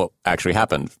what actually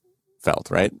happened felt,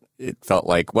 right? It felt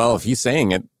like, well, if he's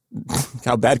saying it,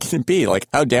 how bad can it be? Like,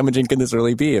 how damaging can this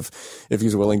really be if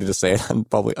he's willing to just say it in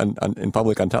public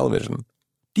on television?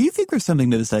 Do you think there's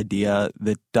something to this idea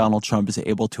that Donald Trump is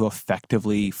able to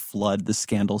effectively flood the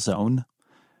scandal zone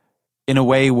in a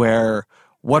way where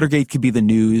Watergate could be the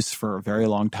news for a very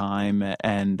long time,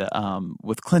 and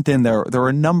with Clinton, there were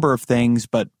a number of things,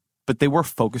 but they were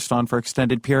focused on for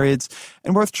extended periods.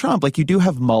 And with Trump, like, you do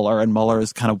have Mueller, and Mueller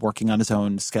is kind of working on his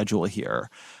own schedule here.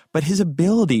 But his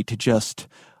ability to just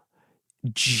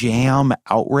jam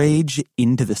outrage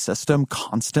into the system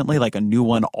constantly, like a new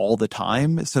one all the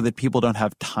time, so that people don't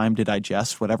have time to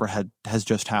digest whatever has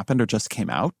just happened or just came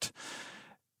out,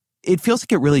 it feels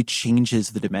like it really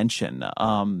changes the dimension.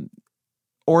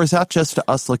 Or is that just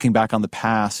us looking back on the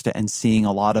past and seeing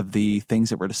a lot of the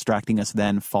things that were distracting us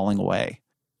then falling away?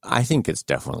 I think it's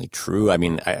definitely true. I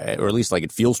mean, or at least like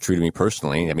it feels true to me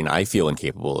personally. I mean, I feel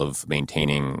incapable of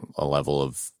maintaining a level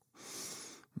of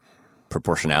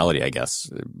proportionality, I guess,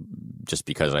 just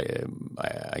because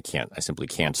I simply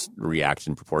can't react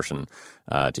in proportion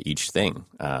to each thing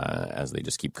as they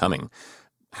just keep coming.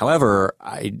 However,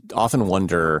 I often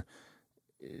wonder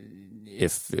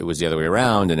if it was the other way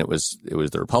around and it was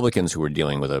the Republicans who were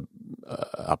dealing with a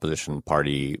opposition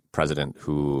party president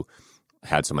who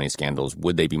had so many scandals,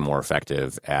 would they be more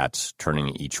effective at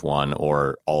turning each one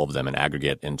or all of them in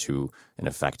aggregate into an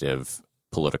effective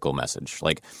political message?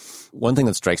 Like, one thing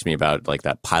that strikes me about like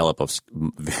that pileup of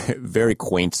very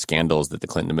quaint scandals that the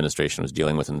Clinton administration was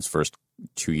dealing with in its first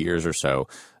 2 years or so,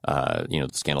 the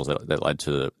scandals that led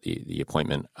to the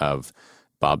appointment of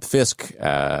Bob Fisk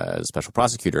as special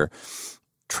prosecutor,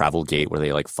 Travelgate, where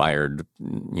they like fired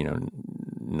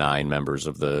 9 members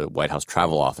of the White House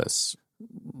travel office,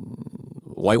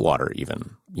 Whitewater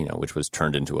even, which was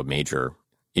turned into a major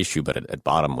issue, but at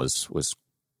bottom was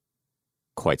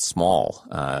quite small,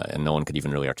 and no one could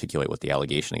even really articulate what the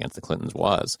allegation against the Clintons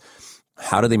was.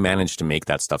 How do they manage to make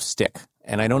that stuff stick?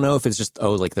 And I don't know if it's just,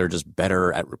 they're just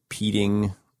better at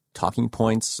repeating talking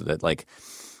points that like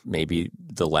maybe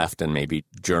the left and maybe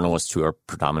journalists who are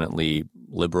predominantly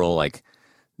liberal, like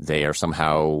they are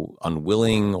somehow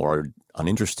unwilling or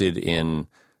uninterested in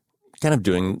kind of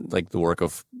doing like the work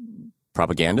of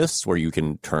propagandists where you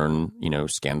can turn,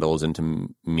 scandals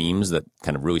into memes that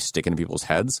kind of really stick into people's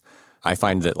heads. I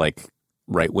find that like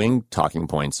right-wing talking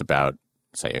points about,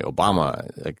 say, Obama,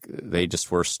 like they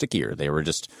just were stickier. They were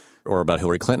just, or about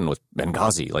Hillary Clinton with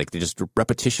Benghazi, like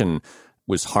repetition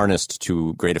was harnessed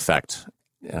to great effect.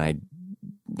 And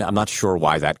I'm not sure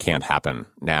why that can't happen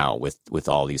now with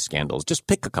all these scandals. Just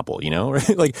pick a couple,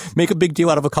 right? Like make a big deal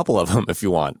out of a couple of them if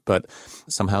you want. But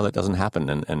somehow that doesn't happen.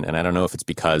 And I don't know if it's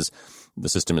because the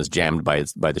system is jammed by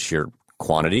the sheer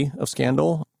quantity of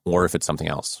scandal or if it's something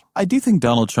else. I do think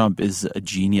Donald Trump is a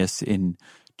genius in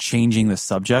changing the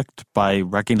subject by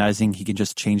recognizing he can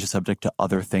just change the subject to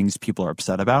other things people are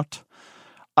upset about.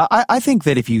 I think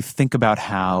that if you think about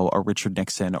how a Richard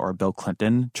Nixon or a Bill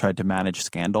Clinton tried to manage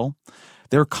scandal,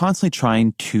 they were constantly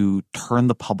trying to turn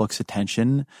the public's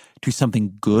attention to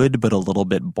something good but a little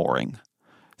bit boring.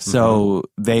 So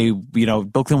they, Bill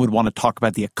Clinton would want to talk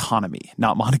about the economy,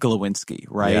 not Monica Lewinsky,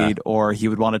 right? Yeah. Or he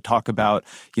would want to talk about,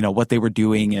 what they were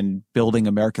doing and building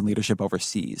American leadership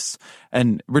overseas.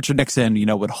 And Richard Nixon,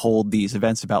 would hold these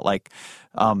events about like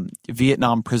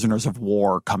Vietnam prisoners of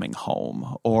war coming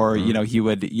home, or he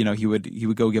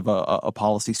would go give a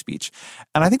policy speech.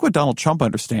 And I think what Donald Trump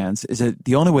understands is that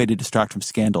the only way to distract from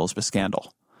scandal is with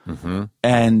scandal.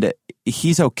 And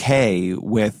he's okay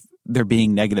with there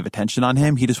being negative attention on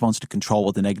him. He just wants to control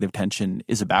what the negative attention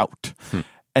is about.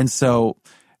 And so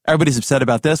everybody's upset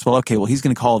about this. Well, he's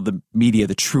going to call the media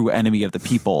the true enemy of the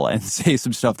people and say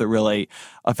some stuff that really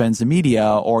offends the media,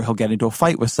 or he'll get into a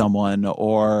fight with someone,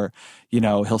 or,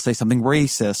 he'll say something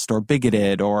racist or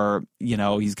bigoted, or,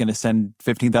 he's going to send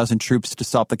 15,000 troops to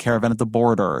stop the caravan at the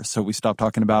border. So we stop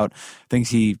talking about things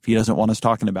he doesn't want us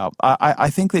talking about.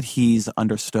 I think that he's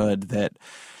understood that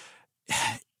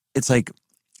it's like,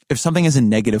 if something is a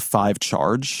 -5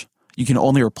 charge, you can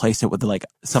only replace it with like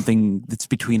something that's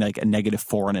between like a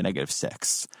 -4 and a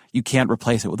 -6. You can't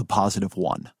replace it with a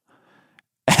 +1.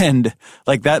 And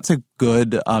like that's a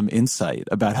good insight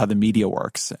about how the media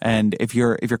works. And if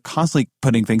you're constantly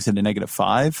putting things into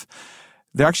 -5,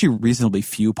 there are actually reasonably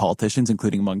few politicians,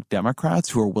 including among Democrats,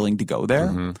 who are willing to go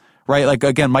there. Right? Like,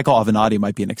 again, Michael Avenatti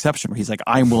might be an exception where he's like,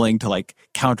 I'm willing to like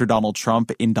counter Donald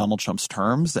Trump in Donald Trump's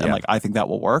terms. And like, I think that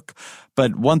will work.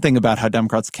 But one thing about how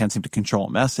Democrats can't seem to control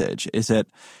a message is that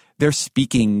they're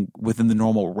speaking within the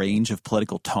normal range of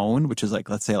political tone, which is like,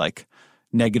 let's say like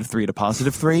 -3 to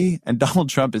 +3. And Donald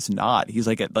Trump is not. He's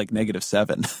like at like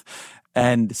 -7.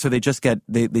 And so they just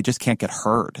can't get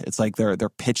heard. It's like their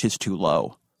pitch is too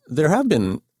low. There have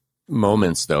been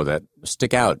moments though that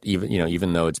stick out,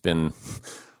 even though it's been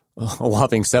a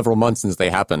whopping several months since they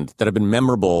happened, that have been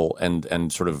memorable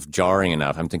and sort of jarring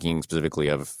enough. I'm thinking specifically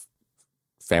of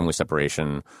family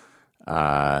separation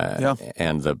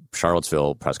and the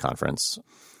Charlottesville press conference.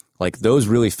 Like those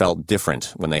really felt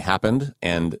different when they happened,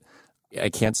 and I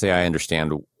can't say I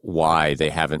understand why they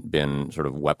haven't been sort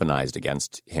of weaponized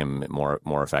against him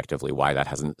more effectively, why that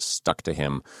hasn't stuck to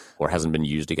him or hasn't been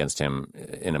used against him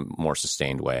in a more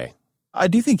sustained way. I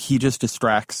do think he just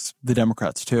distracts the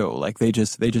Democrats too. Like they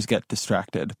just get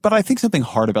distracted. But I think something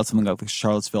hard about something like the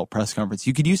Charlottesville press conference,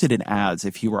 you could use it in ads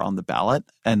if he were on the ballot.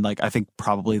 And like I think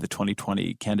probably the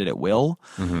 2020 candidate will.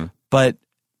 But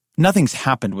nothing's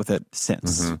happened with it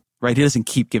since. Right? He doesn't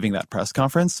keep giving that press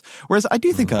conference. Whereas I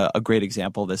do think a great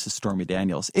example of this is Stormy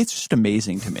Daniels. It's just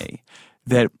amazing to me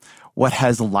that what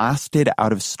has lasted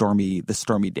out of the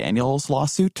Stormy Daniels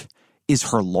lawsuit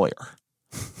is her lawyer.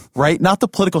 Right? Not the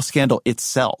political scandal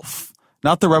itself,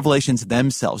 not the revelations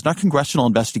themselves, not congressional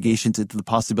investigations into the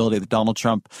possibility that Donald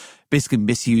Trump basically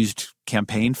misused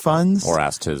campaign funds. Or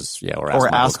asked his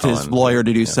lawyer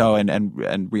to do so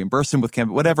and reimburse him with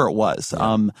campaign, whatever it was.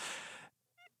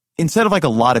 Instead of like a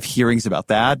lot of hearings about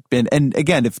that, and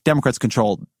again, if Democrats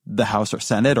controlled the House or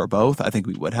Senate or both, I think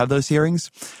we would have those hearings.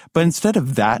 But instead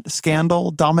of that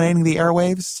scandal dominating the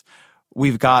airwaves,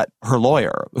 we've got her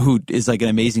lawyer, who is like an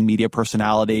amazing media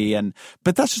personality,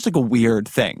 but that's just like a weird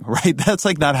thing, right? That's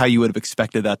like not how you would have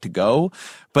expected that to go.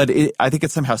 But I think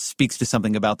it somehow speaks to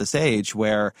something about this age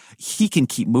where he can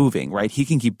keep moving, right? He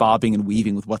can keep bobbing and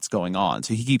weaving with what's going on.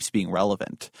 So he keeps being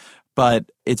relevant.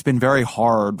 But it's been very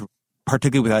hard,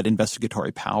 particularly without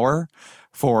investigatory power,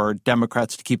 for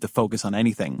Democrats to keep the focus on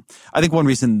anything. I think one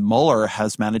reason Mueller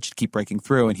has managed to keep breaking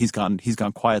through, and he's gone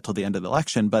quiet till the end of the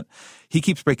election, but he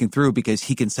keeps breaking through because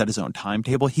he can set his own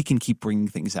timetable. He can keep bringing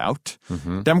things out.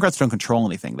 Democrats don't control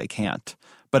anything. They can't.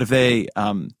 But if they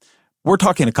we're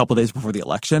talking a couple of days before the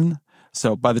election.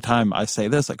 So by the time I say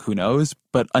this, like who knows?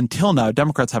 But until now,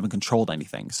 Democrats haven't controlled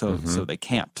anything. So they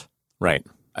can't. Right.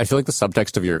 I feel like the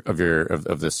subtext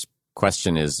of this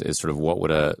question is sort of what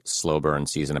would a slow burn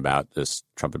season about this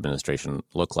Trump administration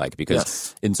look like?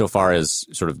 Because insofar as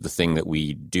sort of the thing that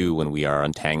we do when we are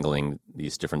untangling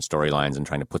these different storylines and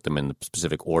trying to put them in the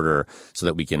specific order so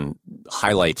that we can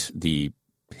highlight the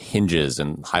hinges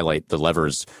and highlight the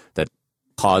levers that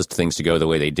caused things to go the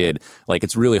way they did, like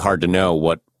it's really hard to know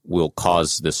what will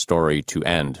cause this story to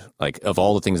end. Like of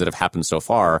all the things that have happened so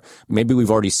far, maybe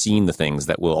we've already seen the things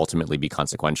that will ultimately be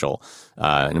consequential,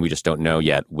 and we just don't know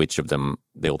yet which of them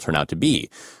they'll turn out to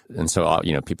be. And so,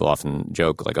 people often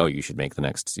joke like, "Oh, you should make the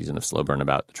next season of Slow Burn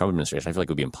about the Trump administration." I feel like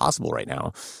it would be impossible right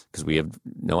now because we have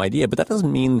no idea. But that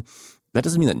doesn't mean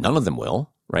that none of them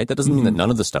will. Right? That doesn't mean that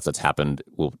none of the stuff that's happened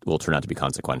will turn out to be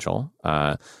consequential.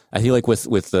 I feel like with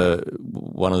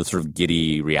one of the sort of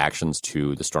giddy reactions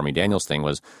to the Stormy Daniels thing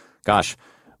was, gosh,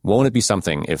 won't it be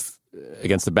something if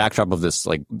against the backdrop of this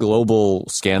like global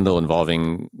scandal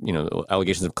involving,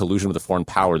 allegations of collusion with a foreign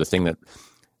power, the thing that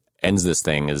ends this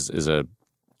thing is a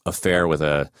affair with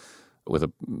a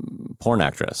porn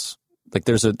actress. Like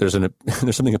there's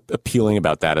something appealing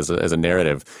about that as a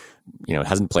narrative. It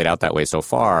hasn't played out that way so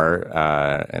far,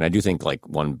 and I do think like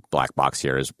one black box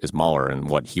here is Mueller and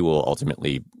what he will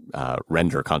ultimately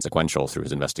render consequential through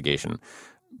his investigation.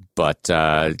 But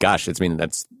gosh,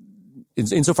 that's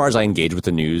insofar as I engage with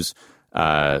the news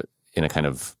in a kind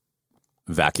of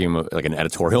vacuum, like an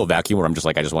editorial vacuum, where I'm just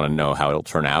like, I just want to know how it'll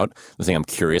turn out. The thing I'm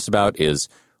curious about is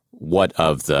what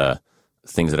of the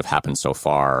things that have happened so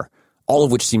far, all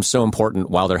of which seem so important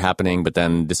while they're happening, but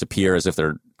then disappear as if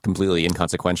they're completely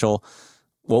inconsequential,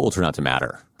 what will turn out to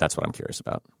matter? That's what I'm curious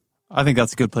about. I think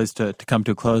that's a good place to come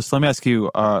to a close. Let me ask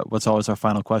you what's always our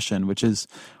final question, which is,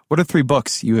 what are 3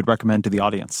 books you would recommend to the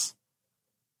audience?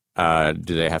 Do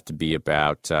they have to be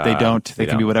about... they don't. They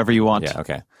can be whatever you want. Yeah,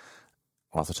 okay.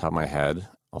 Off the top of my head,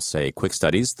 I'll say Quick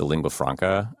Studies, the Lingua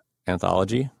Franca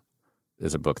anthology,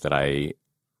 is a book that I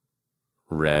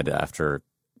read after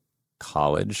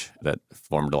college that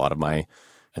formed a lot of my,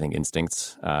 I think,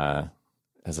 instincts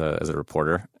as a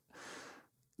reporter.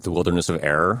 The Wilderness of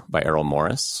Error by Errol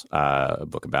Morris, a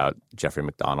book about Jeffrey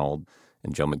MacDonald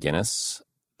and Joe McGinnis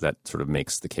that sort of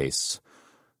makes the case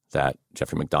that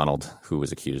Jeffrey MacDonald, who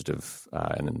was accused of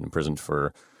and imprisoned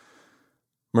for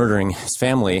murdering his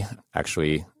family,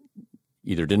 actually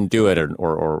either didn't do it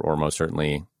or most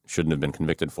certainly shouldn't have been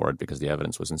convicted for it because the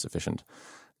evidence was insufficient.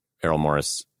 Errol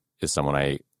Morris is someone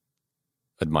I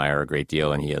admire a great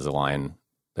deal, and he has a line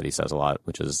that he says a lot,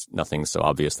 which is, nothing's so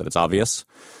obvious that it's obvious.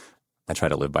 I try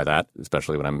to live by that,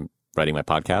 especially when I'm writing my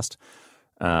podcast.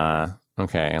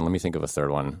 Okay, and let me think of a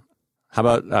third one. How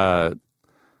about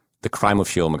The Crime of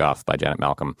Sheila McGough by Janet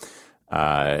Malcolm?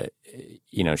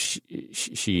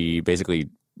 She basically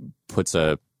puts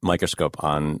a microscope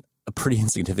on a pretty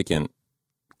insignificant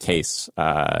case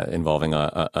involving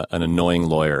an annoying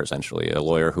lawyer, essentially, a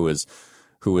lawyer who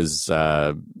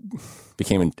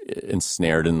became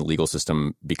ensnared in the legal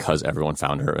system because everyone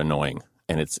found her annoying.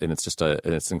 And it's just an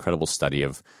incredible study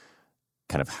of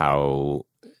kind of how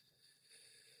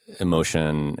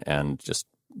emotion and just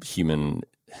human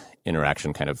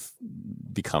interaction kind of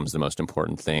becomes the most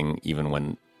important thing, even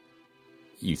when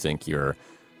you think you're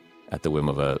at the whim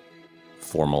of a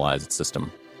formalized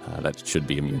system that should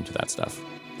be immune to that stuff.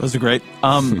 Those are great.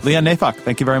 Leon Neyfakh,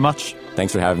 thank you very much.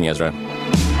 Thanks for having me, Ezra.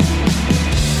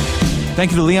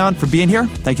 Thank you to Leon for being here.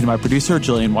 Thank you to my producer,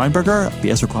 Jillian Weinberger.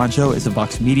 The Ezra Klein Show is a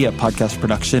Vox Media podcast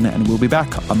production, and we'll be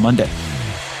back on Monday.